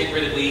tools to get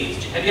rid of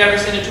weeds. Have you ever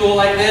seen a tool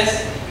like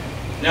this?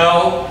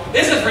 No?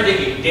 This is for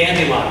digging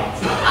dandelions.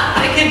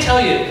 I can't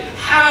tell you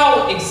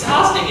how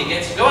exhausting it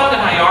gets to go out in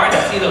my yard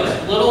and see those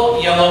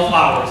little yellow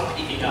flowers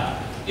peeking up.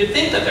 You'd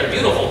think that they're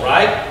beautiful,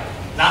 right?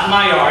 Not in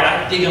my yard.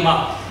 I dig them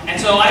up. And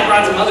so I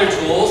brought some other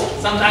tools.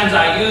 Sometimes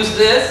I use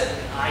this.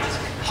 I just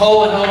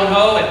hoe and hoe and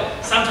hoe.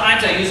 And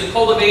sometimes I use a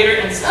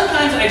cultivator. And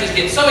sometimes I just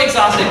get so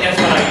exhausted, guess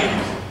what I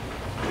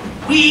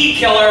use? Weed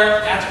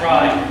killer. That's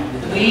right.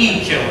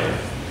 Weed killer.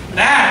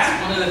 That's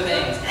one of the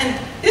things. And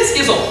this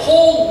gives a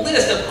whole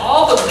list of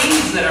all the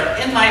weeds that that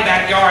are in my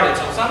backyard, and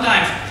so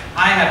sometimes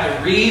I have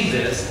to read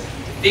this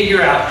to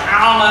figure out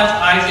how much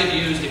I should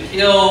use to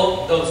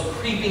kill those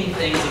creeping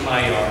things in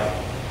my yard.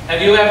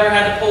 Have you ever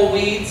had to pull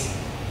weeds?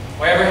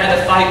 Or ever had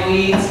to fight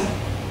weeds?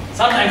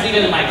 Sometimes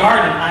even in my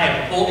garden I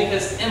have to pull,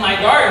 because in my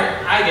garden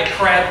I get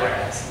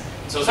crabgrass.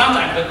 So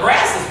sometimes the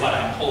grass is what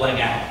I'm pulling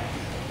out.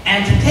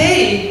 And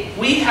today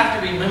we have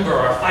to remember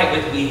our fight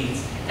with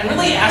weeds and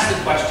really ask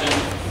the question,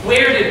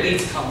 where did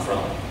weeds come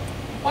from?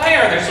 Why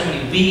are there so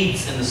many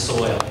weeds in the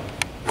soil?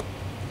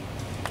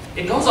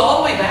 It goes all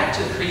the way back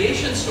to the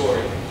creation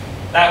story.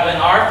 That when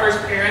our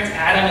first parents,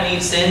 Adam and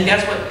Eve, sinned,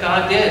 guess what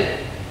God did?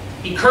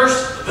 He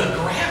cursed the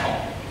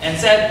ground and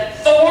said,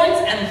 thorns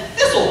and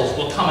thistles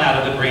will come out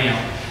of the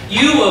ground.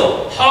 You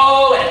will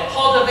hoe and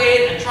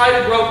cultivate and try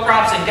to grow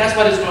crops, and guess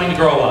what is going to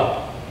grow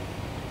up?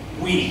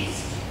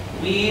 Weeds.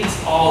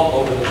 Weeds all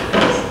over the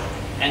place.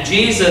 And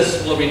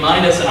Jesus will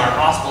remind us in our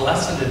gospel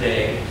lesson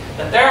today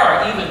that there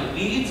are even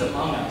weeds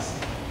among us.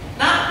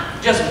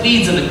 Not just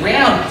weeds in the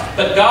ground,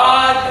 but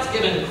God has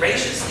given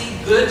graciously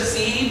good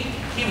seed.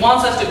 He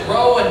wants us to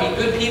grow and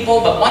be good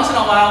people, but once in a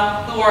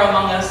while, who are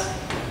among us?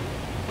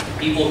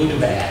 People who do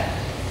bad.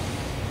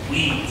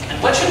 Weeds.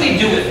 And what should we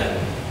do with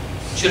them?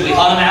 Should we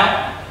hunt them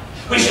out?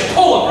 We should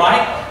pull them,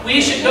 right?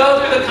 We should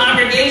go through the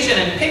congregation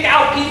and pick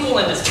out people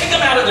and just kick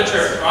them out of the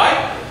church,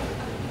 right?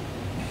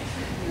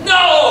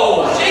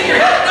 No! Shake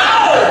your head,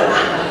 no!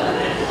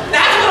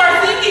 That's what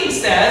our thinking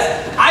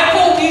says. I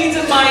pull weeds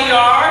in my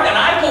yard, and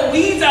I pull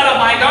weeds out of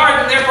my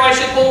garden, therefore I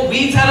should pull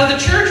weeds out of the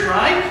church,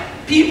 right?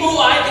 People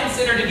I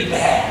consider to be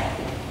bad.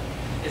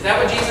 Is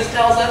that what Jesus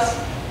tells us?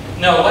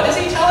 No, what does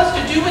he tell us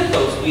to do with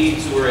those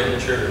weeds who are in the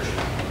church?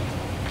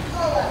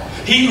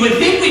 He would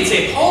think we'd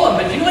say pull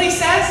them, but you know what he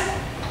says?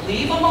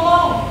 Leave them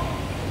alone.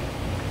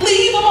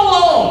 Leave them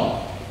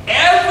alone.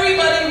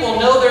 Everybody will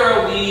know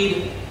they're a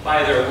weed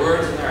by their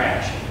words and their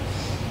actions.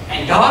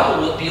 And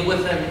God will deal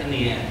with them in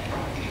the end.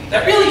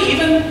 That really,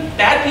 even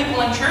bad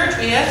people in church,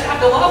 we have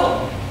to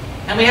love them.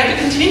 And we have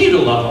to continue to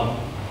love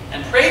them.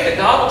 And pray that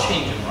God will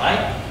change them,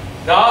 right?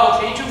 God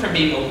will change them from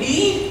being a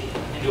weed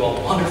into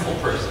a wonderful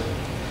person.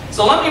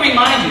 So let me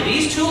remind you,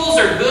 these tools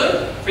are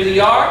good for the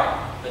yard,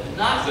 but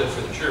not good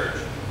for the church.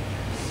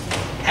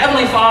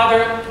 Heavenly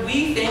Father,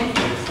 we thank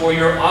you for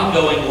your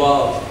ongoing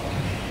love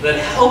that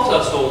helps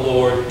us, O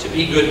Lord, to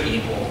be good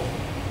people.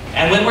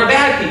 And when we're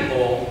bad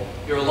people,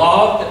 your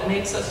love that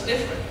makes us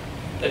different,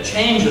 that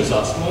changes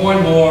us more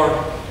and more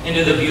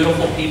into the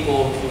beautiful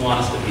people you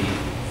want us to be.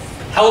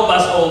 Help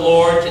us, O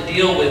Lord, to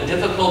deal with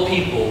difficult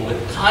people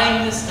with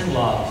kindness and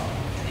love.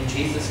 In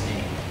Jesus'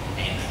 name,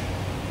 amen.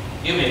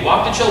 You may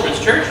walk to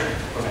Children's Church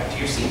or back to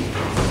your seat.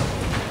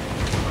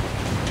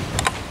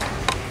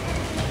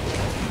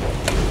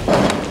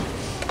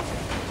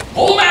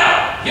 Pull them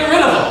out! Get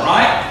rid of them,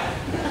 right?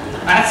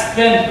 That's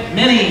been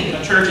many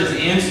a church's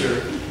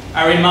answer.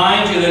 I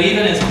remind you that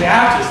even as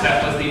Baptists,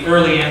 that was the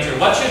early answer.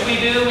 What should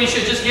we do? We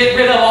should just get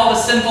rid of all the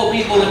sinful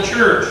people in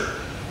church.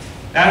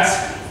 That's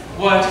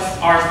what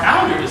our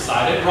founder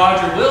decided,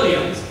 Roger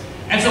Williams.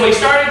 And so he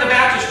started the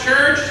Baptist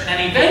church,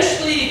 and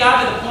eventually he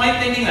got to the point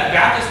thinking that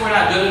Baptists were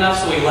not good enough,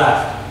 so he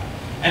left.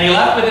 And he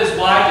left with his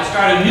wife to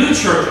start a new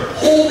church of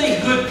holy,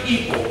 good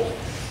people.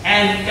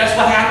 And guess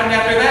what happened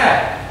after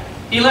that?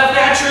 He left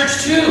that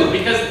church too,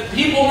 because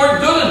people weren't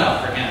good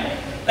enough for him.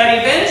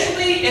 That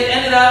eventually it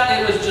ended up,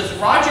 it was just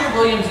Roger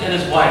Williams and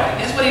his wife. And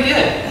guess what he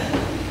did?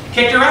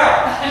 Kicked her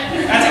out.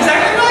 That's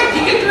exactly right.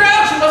 He kicked her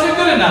out. She wasn't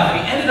good enough.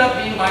 And he ended up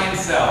being by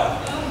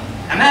himself.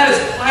 And that is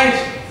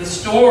quite the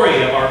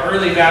story of our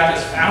early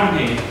Baptist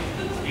founding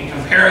in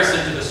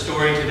comparison to the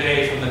story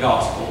today from the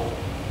gospel.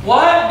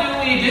 What do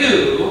we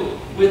do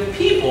with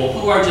people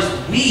who are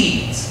just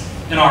weeds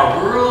in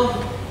our world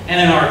and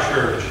in our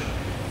church?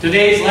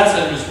 Today's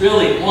lesson is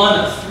really one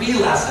of 3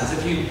 lessons.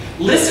 If you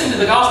listened to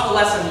the gospel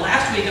lesson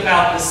last week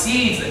about the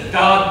seeds that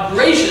God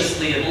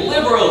graciously and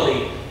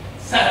liberally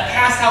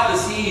passed out the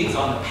seeds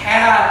on the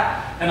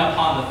path and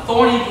upon the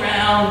thorny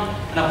ground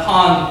and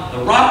upon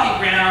the rocky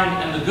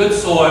ground and the good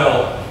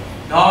soil,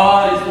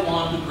 God is the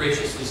one who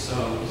graciously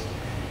sows.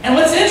 And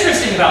what's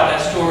interesting about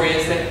that story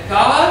is that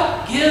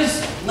God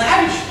gives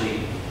lavishly.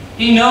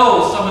 He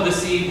knows some of the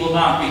seed will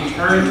not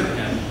return to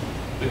him,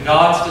 but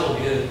God still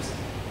gives.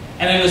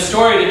 And in the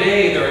story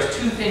today, there are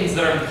 2 things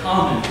that are in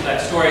common to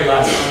that story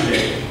last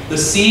Sunday. The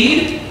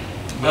seed,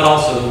 but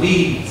also the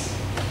weeds.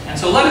 And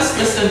so let us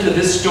listen to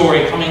this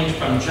story coming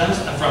from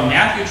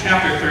Matthew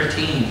chapter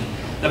 13.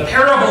 The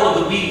parable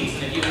of the weeds.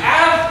 And if you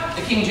have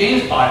the King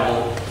James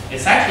Bible,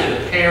 it's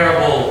actually the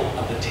parable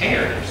of the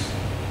tares.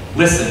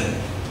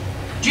 Listen.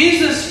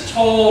 Jesus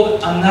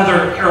told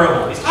another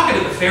parable. He's talking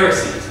to the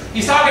Pharisees.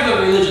 He's talking to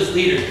the religious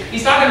leaders.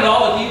 He's talking to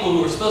all the people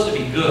who were supposed to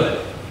be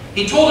good.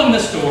 He told them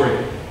this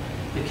story.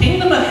 The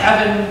kingdom of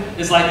heaven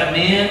is like a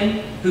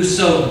man who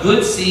sowed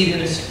good seed in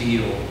his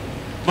field.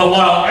 But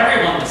while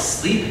everyone was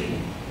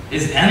sleeping,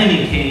 his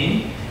enemy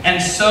came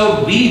and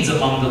sowed weeds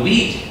among the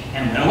wheat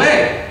and went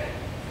away.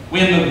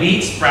 When the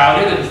wheat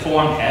sprouted and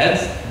formed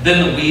heads,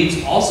 then the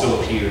weeds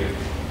also appeared.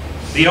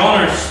 The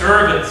owner's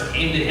servants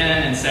came to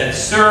him and said,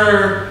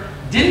 "Sir,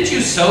 Didn't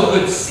you sow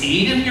good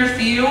seed in your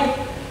field?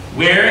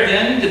 Where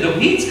then did the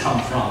weeds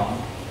come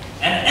from?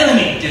 An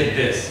enemy did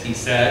this, he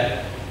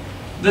said.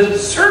 The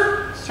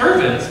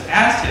servants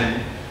asked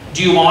him,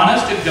 do you want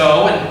us to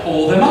go and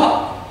pull them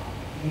up?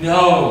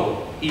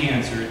 No, he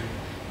answered,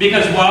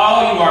 because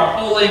while you are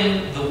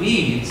pulling the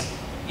weeds,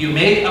 you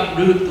may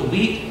uproot the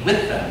wheat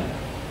with them.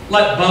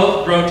 Let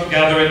both grow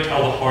together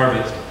until the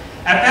harvest.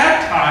 At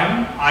that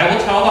time, I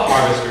will tell the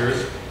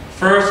harvesters,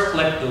 first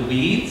collect the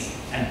weeds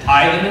and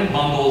tie them in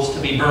bundles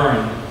to be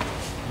burned.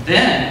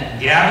 Then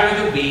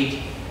gather the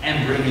wheat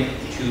and bring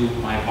it to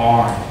my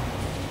barn.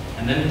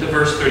 And then to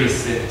verse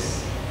 36.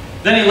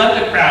 Then he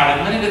left the crowd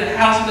and went into the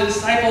house, and the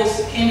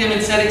disciples came to him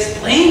and said,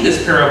 explain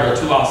this parable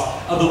to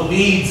us of the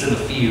weeds in the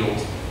field.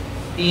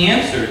 He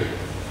answered,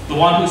 the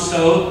one who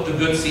sowed the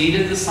good seed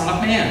is the Son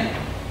of Man.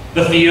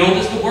 The field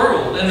is the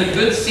world, and the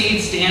good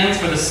seed stands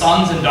for the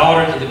sons and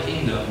daughters of the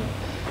kingdom.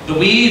 The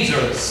weeds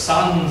are the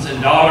sons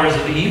and daughters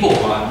of the evil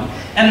one,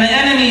 and the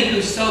enemy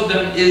who sowed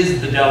them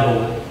is the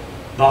devil.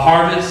 The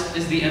harvest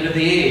is the end of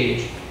the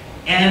age,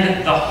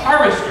 and the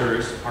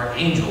harvesters are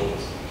angels.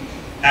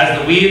 As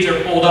the weeds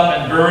are pulled up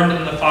and burned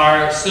in the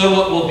fire,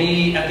 so it will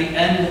be at the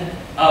end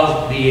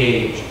of the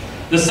age.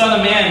 The Son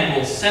of Man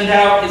will send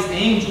out his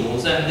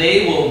angels, and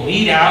they will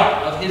weed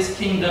out of his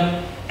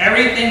kingdom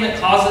everything that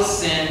causes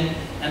sin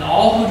and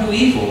all who do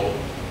evil.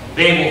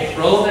 They will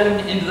throw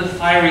them into the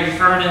fiery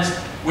furnace,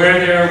 where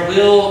there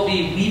will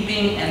be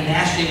weeping and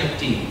gnashing of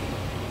teeth.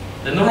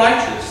 Then the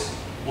righteous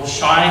will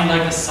shine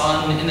like the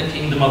sun in the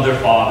kingdom of their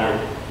Father.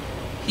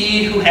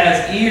 He who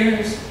has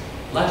ears,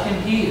 let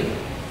him hear.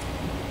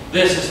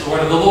 This is the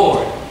word of the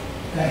Lord.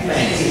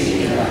 Thanks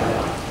be to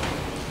God.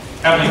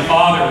 Heavenly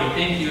Father, we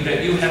thank you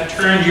that you have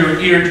turned your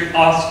ear to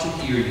us to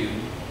hear you.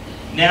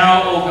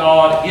 Now, O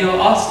God, give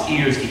us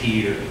ears to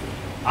hear,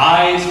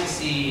 eyes to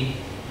see,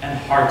 and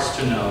hearts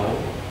to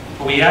know.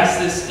 For we ask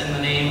this in the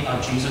name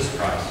of Jesus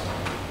Christ.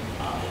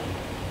 Amen.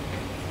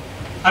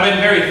 I've been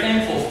very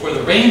thankful for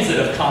the rains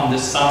that have come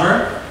this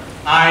summer.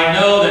 I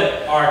know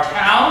that our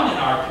town and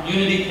our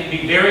community can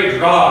be very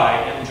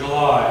dry in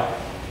July.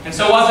 And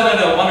so wasn't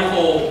it a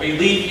wonderful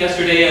relief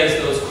yesterday as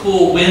those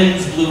cool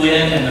winds blew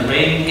in and the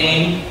rain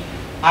came?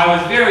 I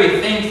was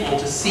very thankful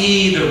to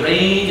see the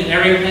rain and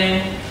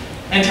everything,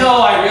 until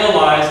I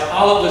realized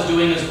all it was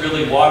doing is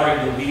really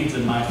watering the weeds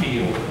in my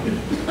field.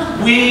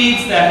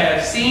 Weeds that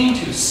have seemed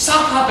to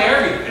suck up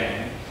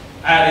everything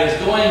that is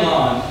going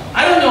on.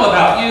 I don't know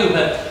about you,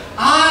 but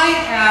I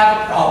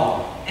have a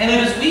problem, and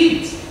it is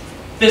weeds.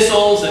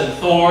 Thistles and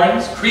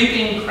thorns,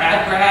 creeping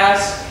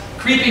crabgrass,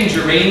 creeping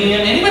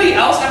geranium. Anybody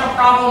else have a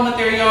problem with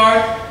their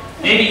yard?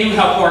 Maybe you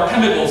have poured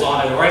chemicals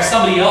on it, or have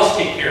somebody else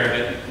take care of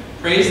it.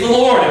 Praise the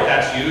Lord if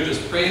that's you,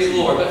 just praise the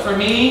Lord. But for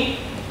me,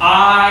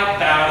 I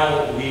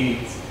battle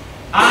weeds.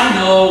 I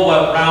know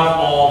what Ralph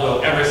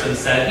Waldo Emerson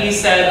said. He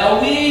said, a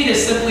weed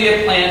is simply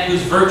a plant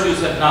whose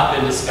virtues have not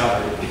been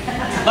discovered.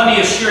 Let me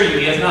assure you,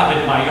 he has not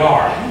been to my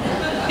yard.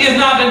 He has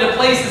not been to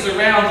places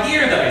around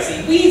here that I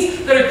see.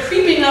 Weeds that are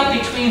creeping up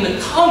between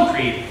the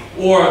concrete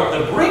or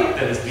the brick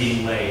that is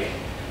being laid.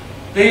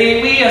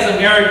 We as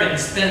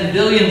Americans spend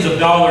billions of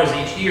dollars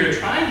each year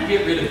trying to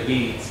get rid of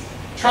weeds,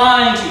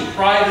 trying to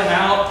pry them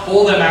out,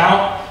 pull them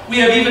out. We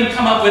have even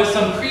come up with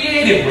some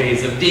creative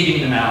ways of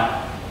digging them out.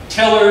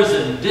 Tillers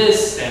and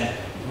discs and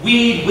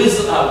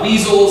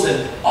weasels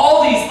and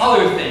all these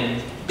other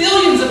things.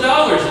 Billions of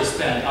dollars are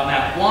spent on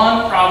that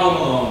one problem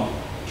alone,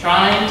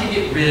 trying to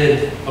get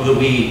rid of the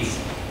weeds.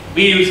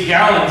 We use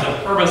gallons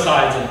of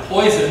herbicides and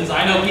poisons.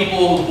 I know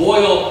people who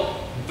boil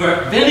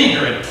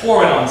vinegar and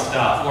pour it on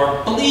stuff,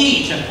 or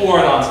bleach and pour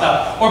it on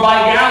stuff, or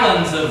buy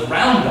gallons of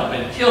Roundup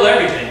and kill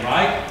everything,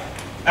 right?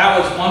 That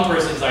was one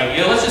person's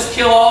idea. Let's just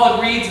kill all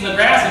the weeds and the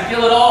grass and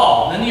kill it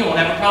all. Then you won't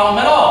have a problem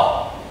at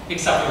all,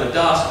 except for the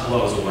dust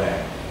blows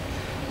away.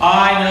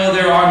 I know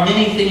there are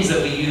many things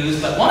that we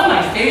use, but one of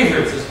my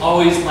favorites is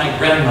always my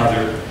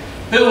grandmother,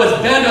 who was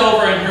bent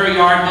over in her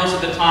yard most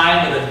of the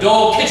time with a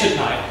dull kitchen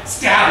knife,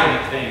 stabbing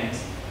at things.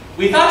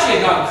 We thought she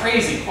had gotten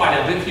crazy quite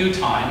a few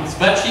times,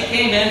 but she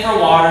came in for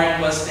water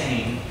and was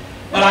staying.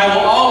 But I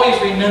will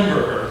always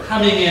remember her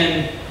coming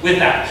in with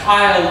that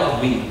pile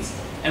of weeds.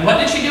 And what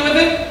did she do with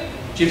it?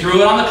 She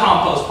threw it on the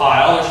compost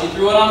pile, or she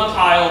threw it on the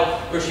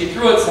pile, or she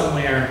threw it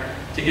somewhere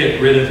to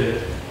get rid of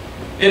it.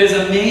 It is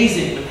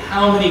amazing with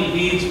how many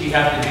weeds we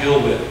have to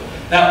deal with.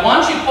 That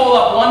once you pull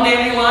up one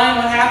dandelion,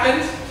 what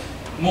happens?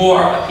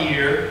 More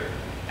appear.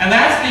 And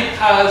that's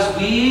because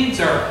weeds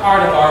are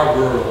part of our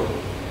world.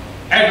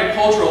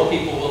 Agricultural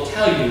people will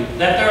tell you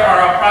that there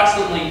are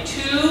approximately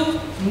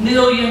 2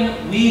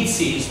 million weed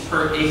seeds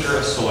per acre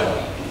of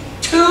soil.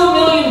 2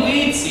 million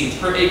weed seeds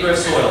per acre of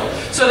soil.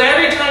 So that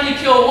every time you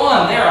kill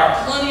one, there are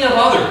plenty of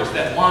others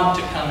that want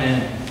to come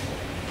in.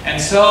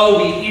 And so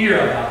we hear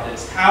about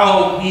this,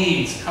 how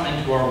weeds come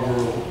into our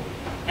world.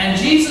 And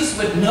Jesus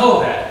would know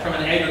that from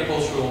an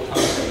agricultural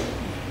country.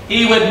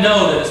 He would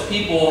know that his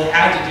people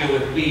had to deal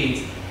with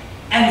weeds.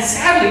 And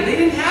sadly, they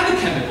didn't have the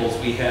chemicals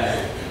we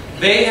had.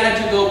 They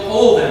had to go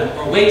pull them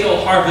or wait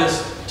till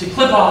harvest to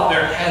clip off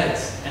their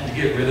heads and to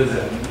get rid of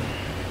them.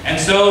 And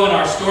so in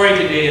our story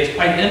today, it's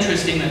quite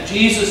interesting that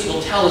Jesus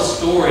will tell a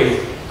story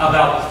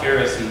about the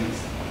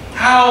Pharisees.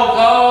 How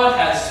God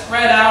has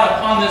spread out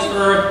upon this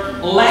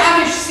earth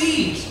lavish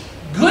seeds,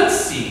 good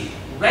seed,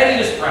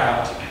 ready to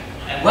sprout.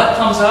 And what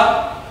comes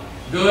up?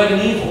 Good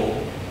and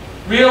evil.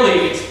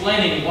 Really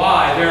explaining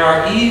why there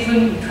are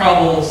even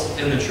troubles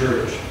in the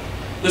church.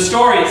 The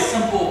story is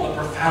simple but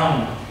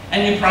profound,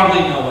 and you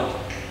probably know it.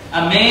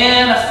 A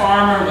man, a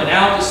farmer, went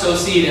out to sow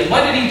seed, and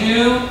what did he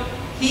do?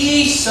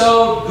 He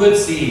sowed good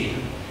seed.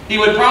 He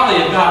would probably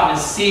have gotten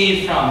his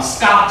seed from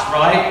Scott's,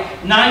 right?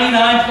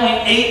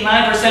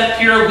 99.89%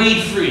 pure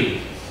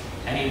weed-free.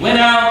 And he went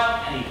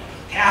out and he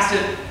cast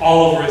it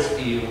all over his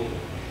field.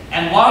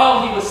 And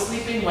while he was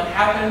sleeping, what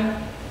happened?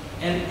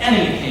 An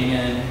enemy came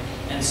in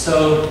and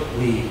sowed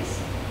weeds.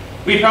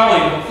 We probably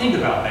don't think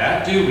about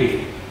that, do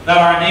we? That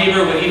our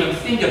neighbor would even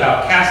think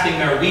about casting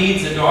their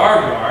weeds into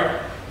our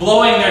yard,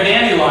 blowing their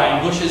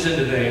dandelion bushes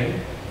into them.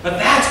 But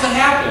that's what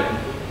happened.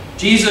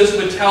 Jesus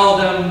would tell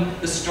them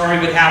the story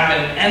would happen,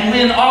 and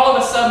when all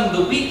of a sudden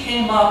the wheat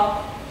came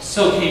up,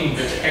 so came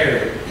the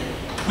tare.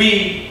 We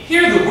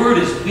hear the word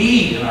as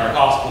weed in our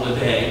gospel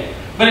today,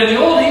 but in the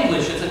Old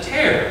English it's a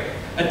tare,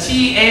 a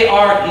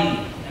T-A-R-E.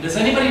 And does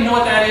anybody know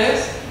what that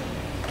is?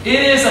 It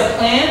is a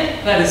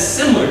plant that is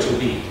similar to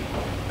wheat,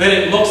 that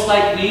it looks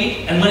like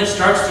wheat, and when it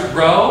starts to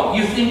grow,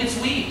 you think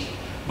it's wheat.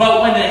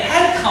 But when the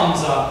head comes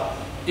up,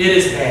 it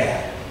is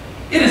bad.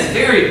 It is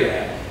very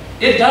bad.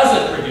 It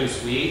doesn't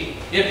produce wheat.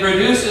 It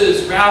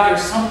produces rather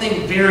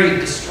something very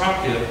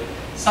destructive,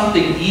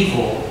 something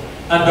evil,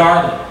 a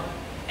darling.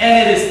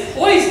 And it is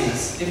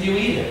poisonous if you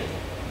eat it.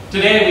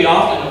 Today we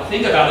often don't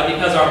think about it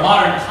because our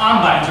modern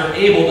combines are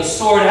able to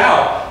sort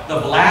out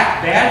the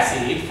black bad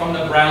seed from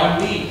the brown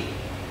wheat.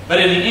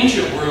 But in the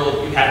ancient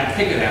world, you had to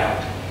pick it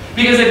out.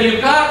 Because if you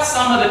got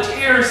some of the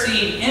tare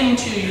seed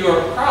into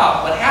your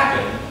crop, what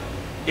happened?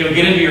 It would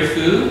get into your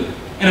food,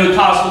 and it would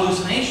cause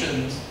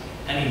hallucinations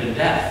and even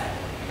death.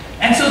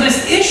 And so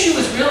this issue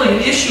is really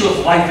an issue of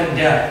life and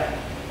death.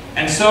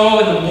 And so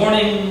in the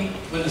morning,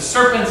 when the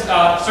servants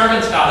got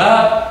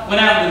up,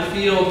 went out into the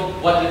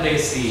field, what did they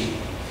see?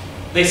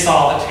 They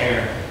saw the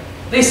tare.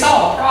 They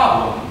saw the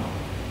problem.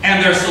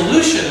 And their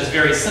solution is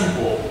very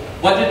simple.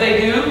 What did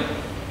they do?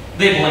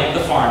 They blamed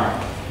the farmer.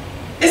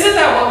 Isn't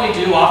that what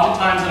we do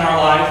oftentimes in our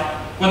life?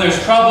 When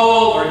there's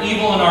trouble or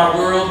evil in our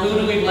world,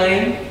 who do we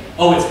blame?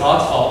 Oh, it's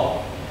God's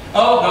fault.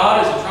 Oh,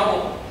 God is in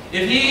trouble.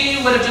 If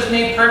He would have just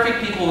made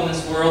perfect people in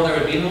this world, there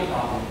would be no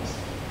problems.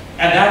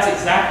 And that's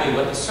exactly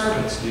what the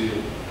servants do.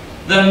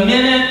 The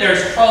minute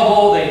there's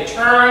trouble, they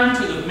turn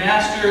to the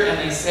master and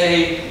they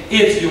say,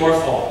 it's your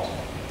fault.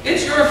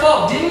 It's your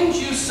fault.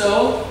 Didn't you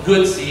sow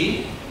good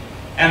seed?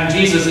 And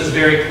Jesus is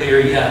very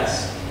clear,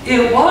 yes,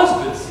 it was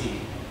good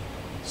seed.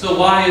 So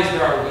why is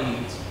there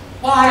weeds?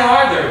 Why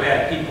are there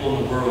bad people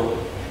in the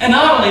world? And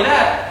not only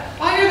that,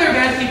 why are there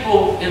bad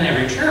people in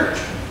every church?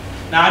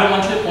 Now, I don't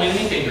want you to point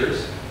any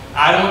fingers.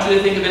 I don't want you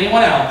to think of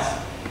anyone else.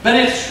 But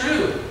it's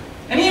true.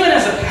 And even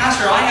as a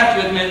pastor, I have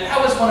to admit, that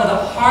was one of the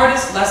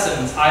hardest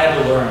lessons I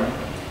had to learn.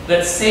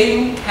 That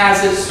Satan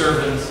has his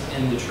servants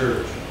in the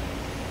church.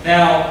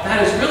 Now,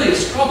 that is really a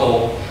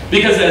struggle.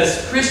 Because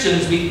as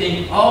Christians, we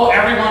think, oh,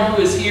 everyone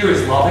who is here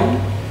is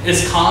loving,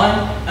 is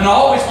kind, and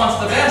always wants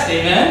the best.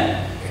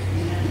 Amen?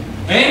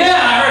 Amen.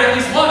 I heard at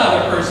least one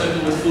other person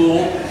who was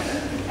fooled.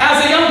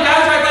 As a young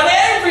pastor, I thought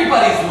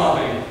everybody's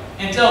loving.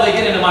 Until they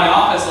get into my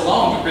office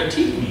alone to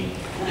critique me.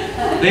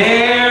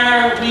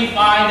 There we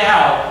find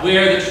out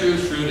where the true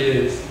fruit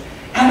is.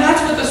 And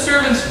that's what the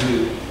servants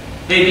do.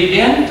 They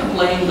begin to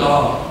blame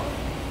God.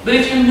 But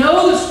if you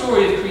know the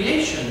story of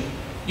creation,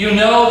 you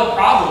know the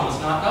problem was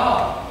not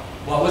God.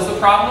 What was the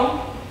problem?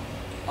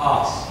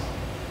 Us.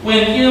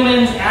 When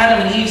humans,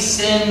 Adam and Eve,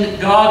 sinned,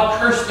 God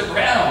cursed the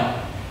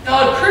ground.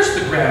 God cursed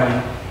the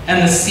ground,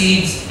 and the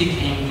seeds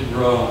began to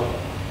grow.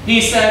 He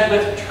said,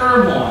 with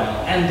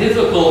turmoil and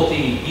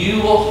difficulty,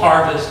 you will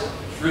harvest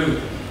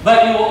fruit.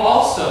 But you will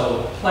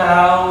also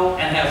plow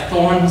and have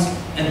thorns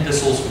and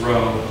thistles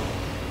grow.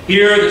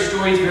 Here, the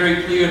story is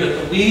very clear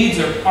that the weeds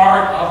are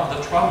part of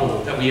the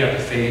trouble that we have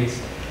to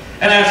face.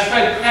 And as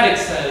Fred Craddock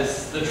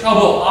says, the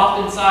trouble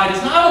often inside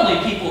is not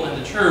only people in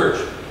the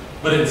church,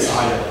 but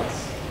inside of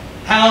us.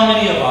 How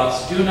many of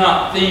us do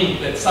not think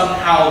that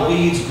somehow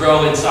weeds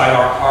grow inside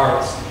our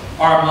hearts,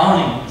 our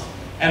minds,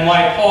 and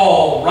why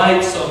Paul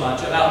writes so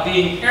much about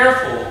being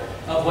careful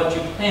of what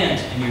you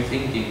plant in your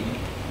thinking.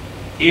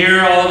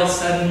 Here, all of a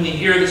sudden, we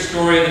hear the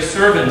story of the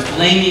servants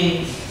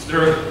blaming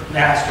their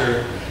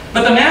master.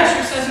 But the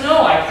master says,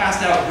 no, I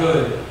cast out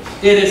good.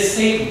 It is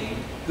Satan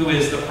who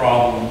is the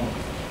problem.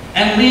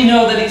 And we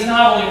know that he's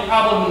not only a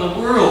problem in the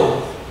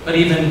world, but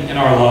even in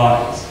our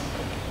lives.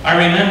 I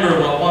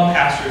remember what one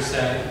pastor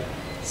said.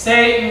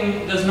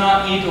 Satan does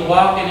not need to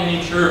walk in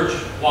any church.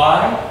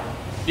 Why?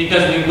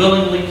 Because we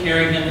willingly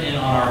carry him in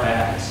on our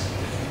backs.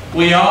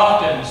 We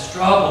often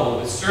struggle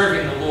with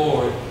serving the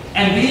Lord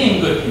and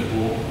being good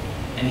people.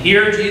 And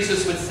here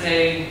Jesus would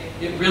say,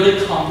 it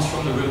really comes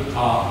from the root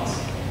cause.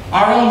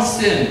 Our own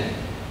sin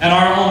and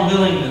our own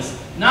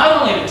willingness,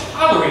 not only to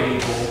tolerate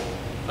evil,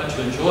 but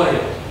to enjoy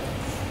it.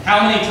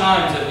 How many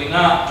times have we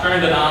not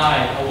turned an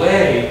eye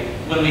away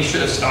when we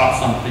should have stopped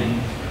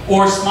something,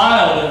 or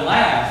smiled and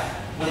laughed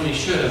when we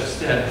should have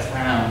instead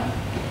frowned?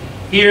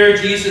 Here,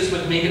 Jesus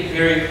would make it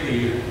very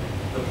clear.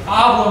 The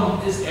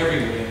problem is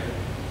everywhere.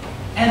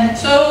 And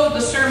so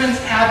the servants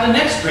have the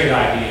next great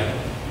idea.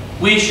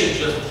 We should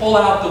just pull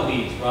out the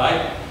weeds,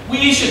 right?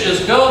 We should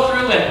just go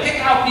through and pick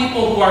out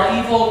people who are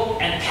evil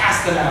and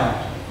cast them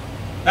out.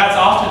 That's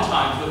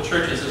oftentimes what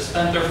churches have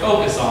spent their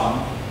focus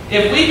on.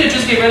 If we could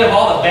just get rid of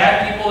all the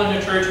bad people in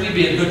the church, we'd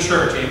be a good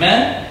church,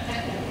 amen?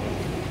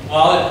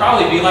 Well, it'd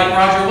probably be like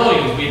Roger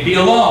Williams. We'd be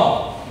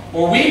alone.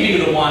 Or we'd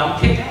be the one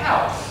kicked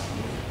out.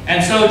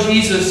 And so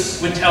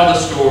Jesus would tell the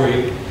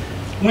story.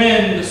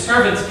 When the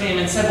servants came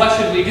and said, what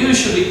should we do?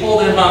 Should we pull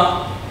them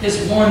up?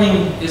 His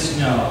warning is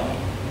no.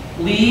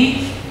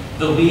 Leave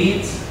the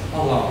weeds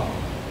alone.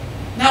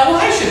 Now,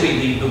 why should we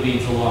leave the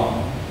weeds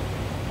alone?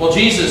 Well,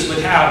 Jesus would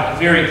have a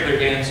very clear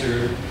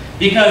answer.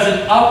 Because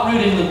in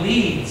uprooting the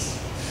weeds,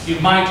 you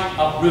might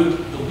uproot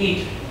the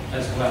wheat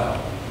as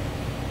well.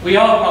 We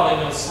all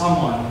probably know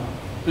someone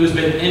who's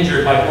been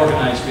injured by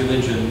organized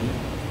religion.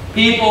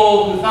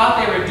 People who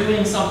thought they were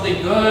doing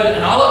something good,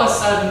 and all of a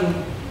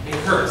sudden, they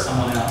hurt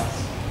someone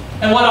else.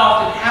 And what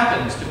often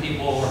happens to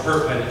people who are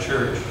hurt by the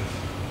church?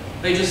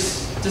 They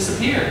just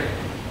disappear.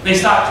 They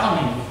stop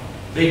coming.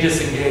 They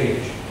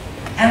disengage.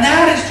 And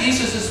that is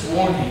Jesus'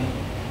 warning,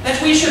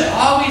 that we should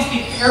always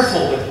be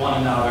careful with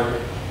one another,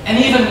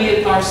 and even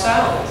with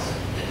ourselves.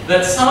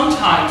 That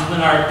sometimes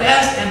when our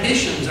best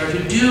ambitions are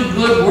to do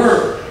good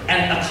work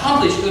and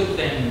accomplish good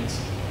things,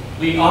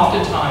 we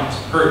oftentimes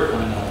hurt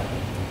one another.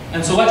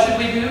 And so what should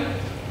we do?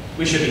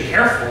 We should be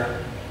careful.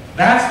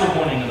 That's the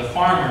warning of the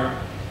farmer.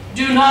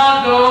 Do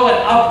not go and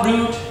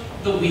uproot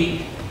the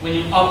wheat when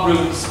you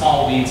uproot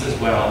small weeds as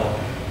well.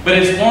 But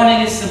his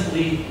warning is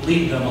simply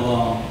leave them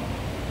alone.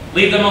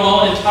 Leave them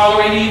alone and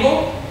tolerate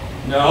evil?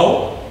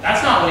 No,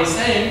 that's not what he's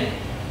saying.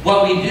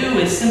 What we do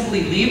is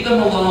simply leave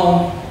them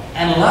alone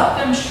and let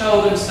them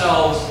show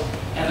themselves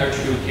and their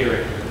true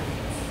character.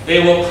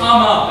 They will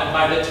come up, and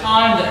by the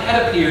time the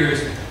head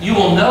appears, you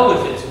will know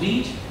if it's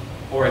wheat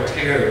or a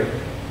tare.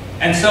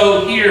 And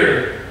so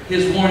here,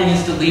 his warning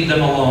is to leave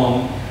them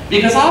alone,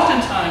 because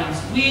oftentimes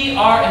we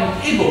are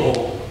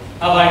incapable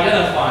of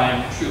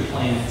identifying true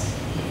plants.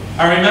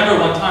 I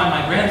remember one time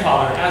my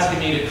grandfather asking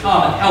me to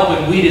come and help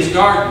him weed his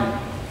garden.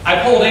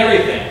 I pulled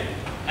everything,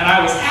 and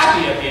I was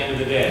happy at the end of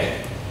the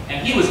day.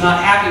 And he was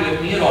not happy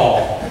with me at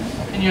all.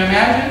 Can you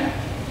imagine?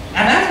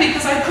 And that's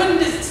because I couldn't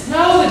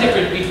know the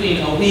difference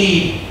between a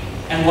weed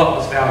and what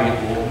was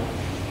valuable.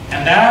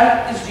 And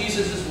that is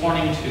Jesus'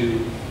 warning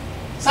too.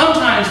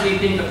 Sometimes we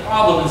think the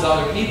problem is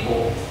other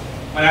people,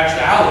 when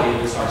actuality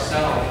it is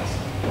ourselves.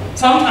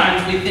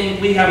 Sometimes we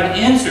think we have an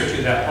answer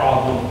to that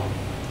problem,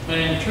 when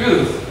in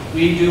truth,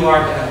 we do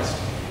our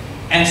best.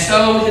 And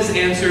so his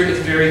answer is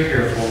very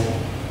careful.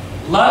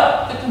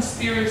 Let the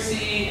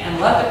conspiracy and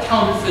let the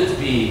counterfeits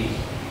be,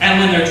 and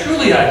when they're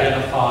truly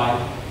identified,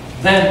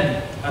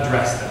 then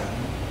address them.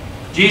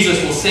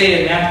 Jesus will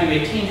say in Matthew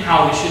 18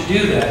 how we should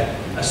do that,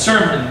 a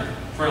sermon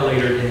for a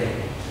later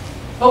day.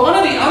 But one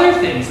of the other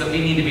things that we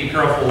need to be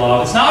careful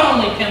of is not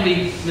only can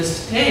we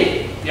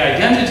mistake the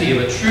identity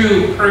of a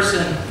true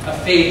person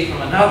of faith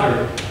from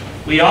another,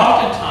 we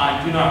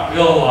oftentimes do not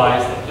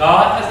realize that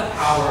God has the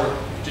power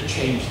to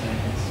change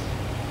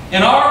things.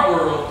 In our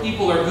world,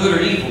 people are good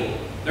or evil.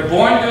 They're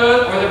born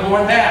good or they're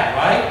born bad,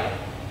 right?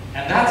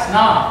 And that's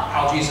not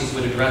how Jesus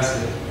would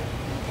address it.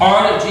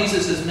 Part of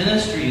Jesus'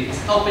 ministry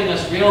is helping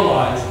us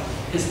realize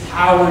his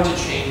power to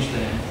change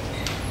things.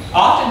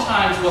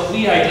 Oftentimes, what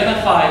we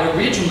identify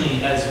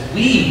originally as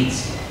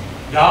weeds,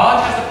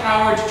 God has the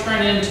power to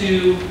turn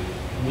into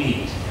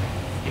wheat.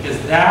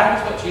 Because that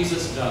is what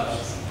Jesus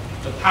does.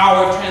 The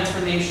power of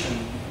transformation,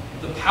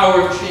 the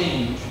power of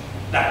change,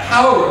 that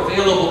power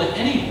available to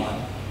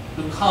anyone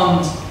who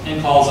comes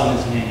and calls on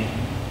his name.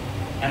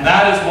 And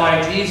that is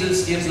why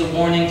Jesus gives the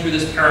warning through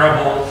this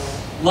parable,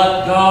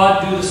 let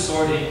God do the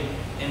sorting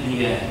in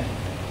the end.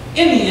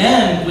 In the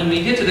end, when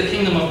we get to the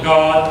kingdom of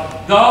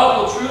God, God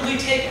will truly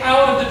take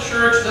out of the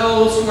church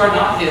those who are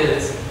not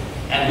his,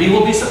 and we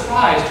will be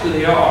surprised who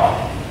they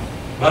are.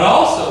 But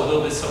also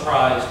we'll be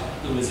surprised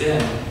who is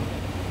in.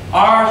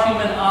 Our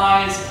human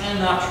eyes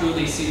cannot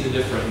truly see the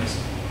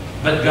difference,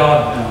 but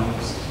God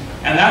knows.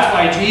 And that's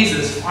why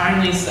Jesus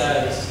finally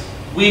says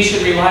we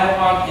should rely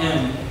upon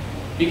him,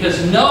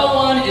 because no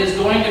one is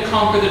going to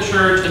conquer the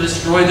church and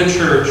destroy the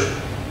church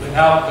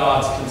without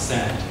God's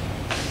consent.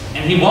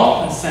 And he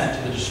won't consent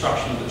to the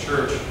destruction of the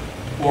church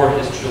or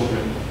his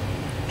children.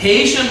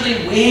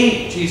 Patiently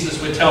wait,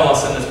 Jesus would tell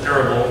us in this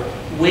parable.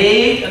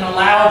 Wait and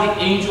allow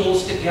the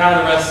angels to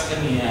gather us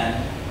in the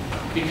end.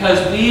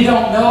 Because we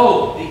don't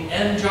know the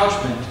end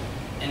judgment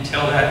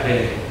until that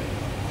day.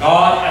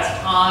 God has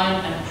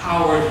time and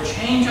power to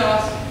change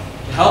us,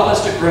 to help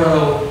us to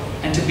grow,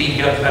 and to be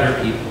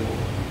better people.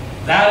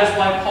 That is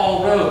why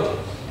Paul wrote,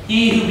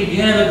 he who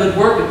began a good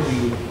work in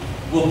you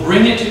will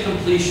bring it to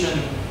completion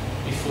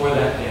before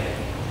that day.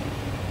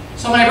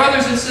 So my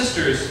brothers and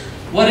sisters,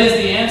 What is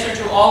the answer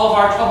to all of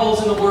our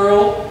troubles in the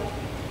world?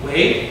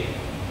 Wait,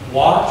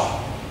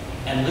 watch,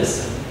 and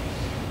listen.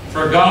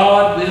 For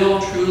God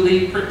will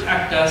truly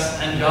protect us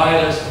and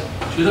guide us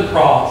to the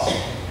cross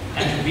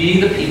and to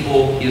be the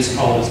people He has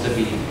called us to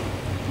be.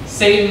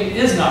 Satan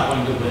is not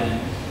going to win.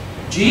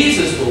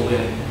 Jesus will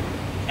win.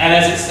 And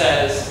as it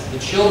says, the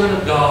children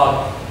of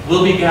God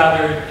will be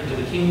gathered into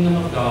the kingdom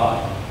of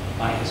God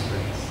by His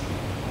grace.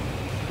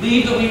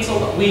 Leave the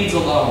weeds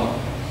alone.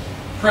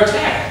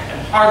 Protect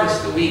and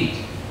harvest the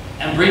wheat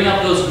and bring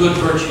up those good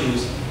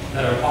virtues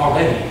that are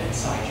already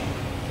inside you.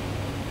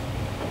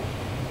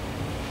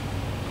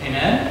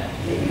 Amen?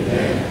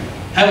 Amen.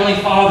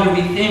 Heavenly Father,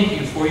 we thank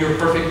you for your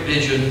perfect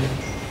vision,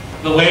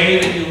 the way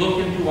that you look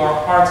into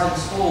our hearts and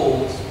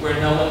souls where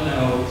no one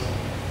knows.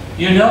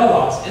 You know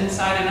us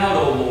inside and out,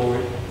 O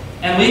Lord,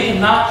 and we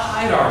cannot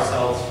hide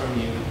ourselves from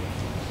you.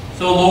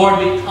 So, Lord,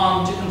 we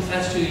come to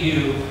confess to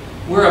you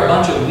we're a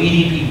bunch of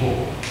weedy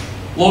people.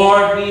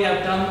 Lord, we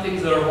have done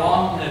things that are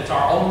wrong, and it's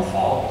our own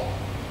fault.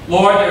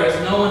 Lord, there is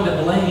no one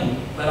to blame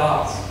but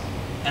us.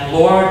 And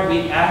Lord,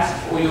 we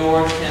ask for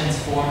your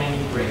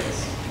transforming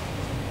grace.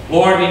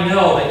 Lord, we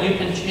know that you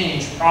can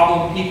change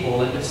problem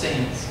people into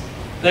saints.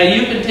 That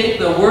you can take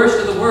the worst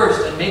of the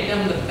worst and make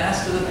them the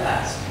best of the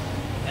best.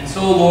 And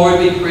so, Lord,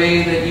 we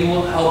pray that you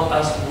will help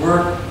us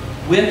work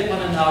with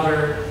one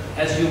another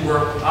as you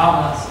work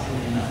on us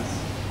and in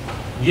us.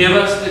 Give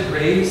us the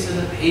grace and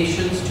the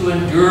patience to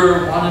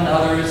endure one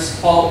another's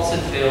faults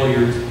and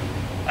failures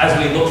as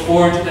we look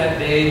forward to that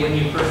day when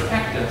you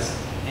perfect us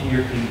in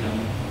your kingdom.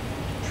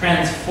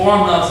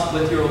 Transform us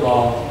with your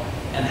love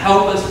and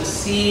help us to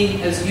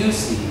see as you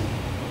see,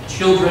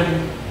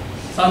 children,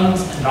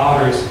 sons and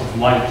daughters of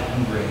light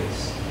and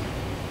grace.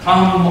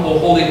 Come, O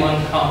Holy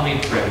One, come, we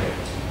pray.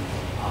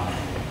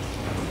 Amen.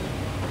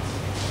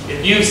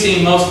 If you've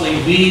seen mostly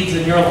weeds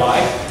in your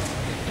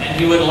life and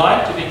you would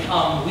like to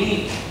become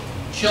weak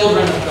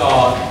children of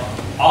God,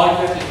 all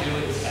you have to do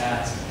is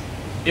ask.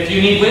 If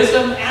you need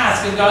wisdom,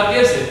 ask and God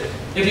gives it.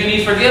 If you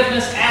need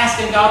forgiveness, ask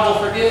and God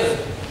will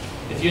forgive.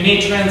 If you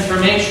need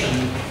transformation,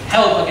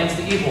 help against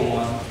the evil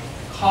one,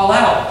 call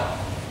out.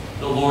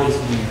 The Lord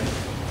is near.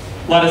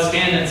 Let us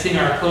stand and sing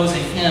our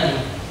closing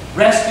hymn,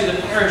 Rescue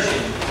the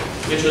Perishing,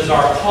 which is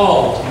our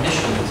call to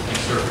missions and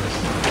service.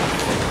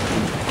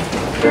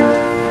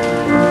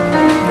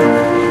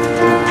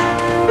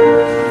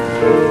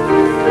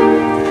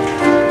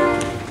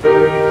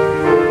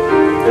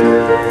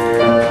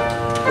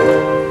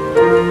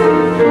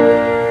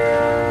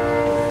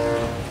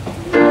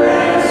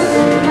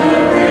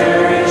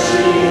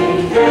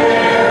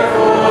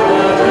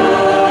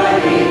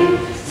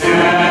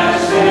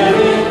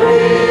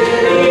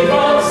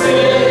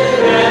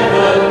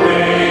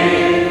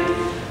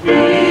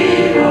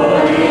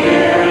 Before the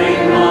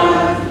erring one.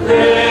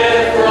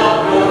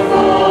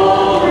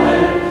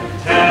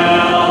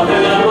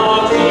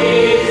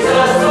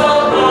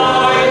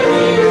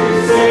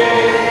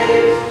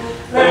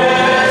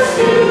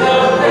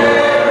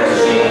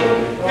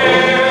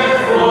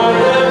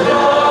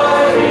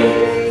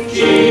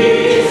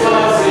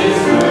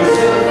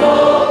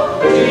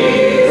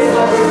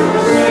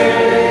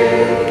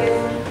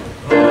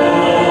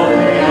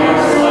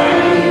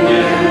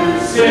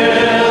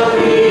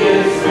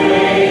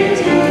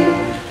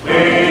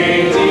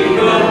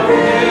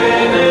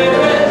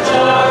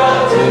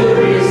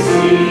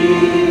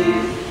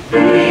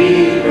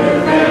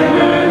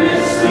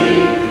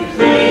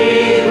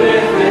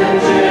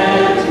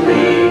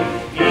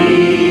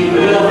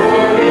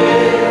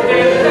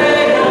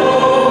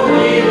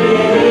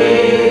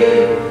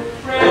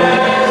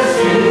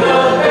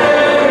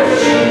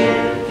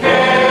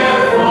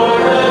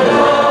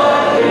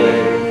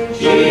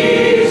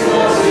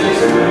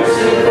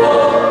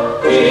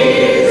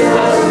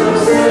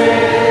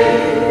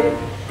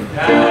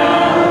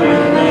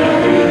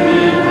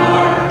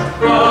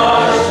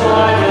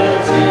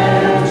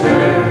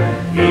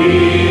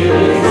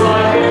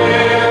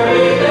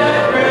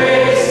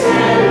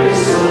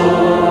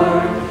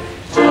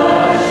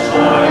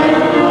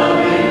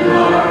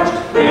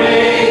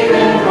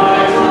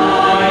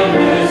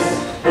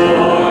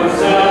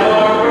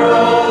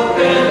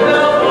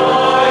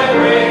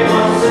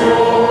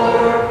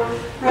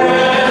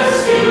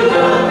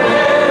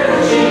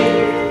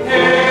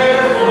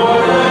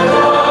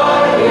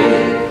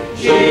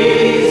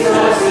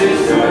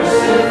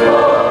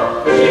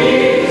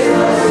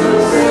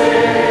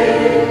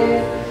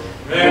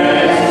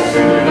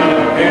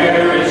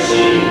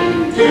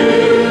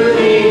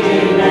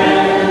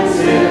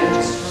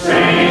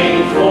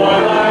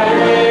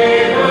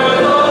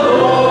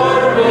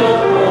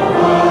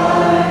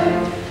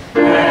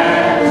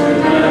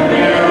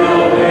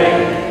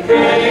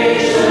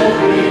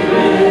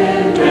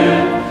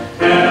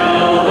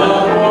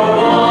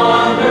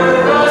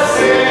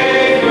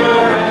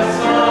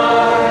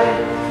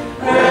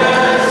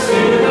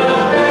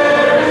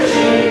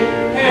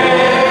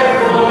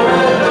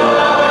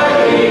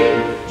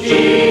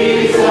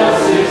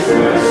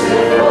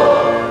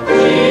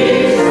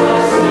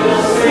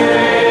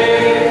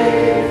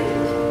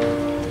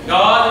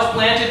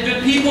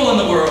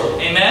 in the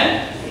world.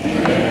 Amen?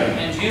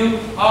 And you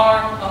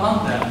are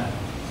among them.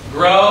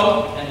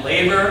 Grow and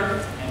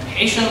labor and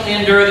patiently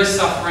endure this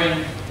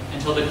suffering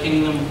until the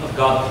kingdom of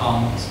God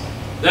comes.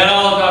 Then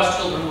all of God's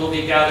children will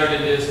be gathered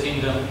into his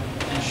kingdom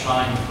and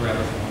shine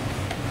forevermore.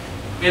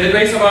 May the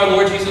grace of our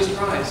Lord Jesus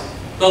Christ,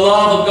 the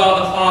love of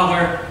God the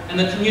Father, and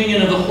the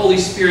communion of the Holy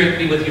Spirit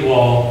be with you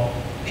all.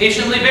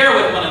 Patiently bear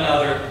with one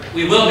another.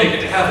 We will make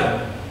it to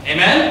heaven.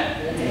 Amen?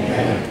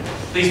 Amen.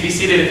 Please be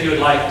seated if you would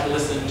like to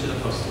listen to the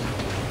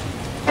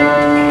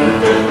posting.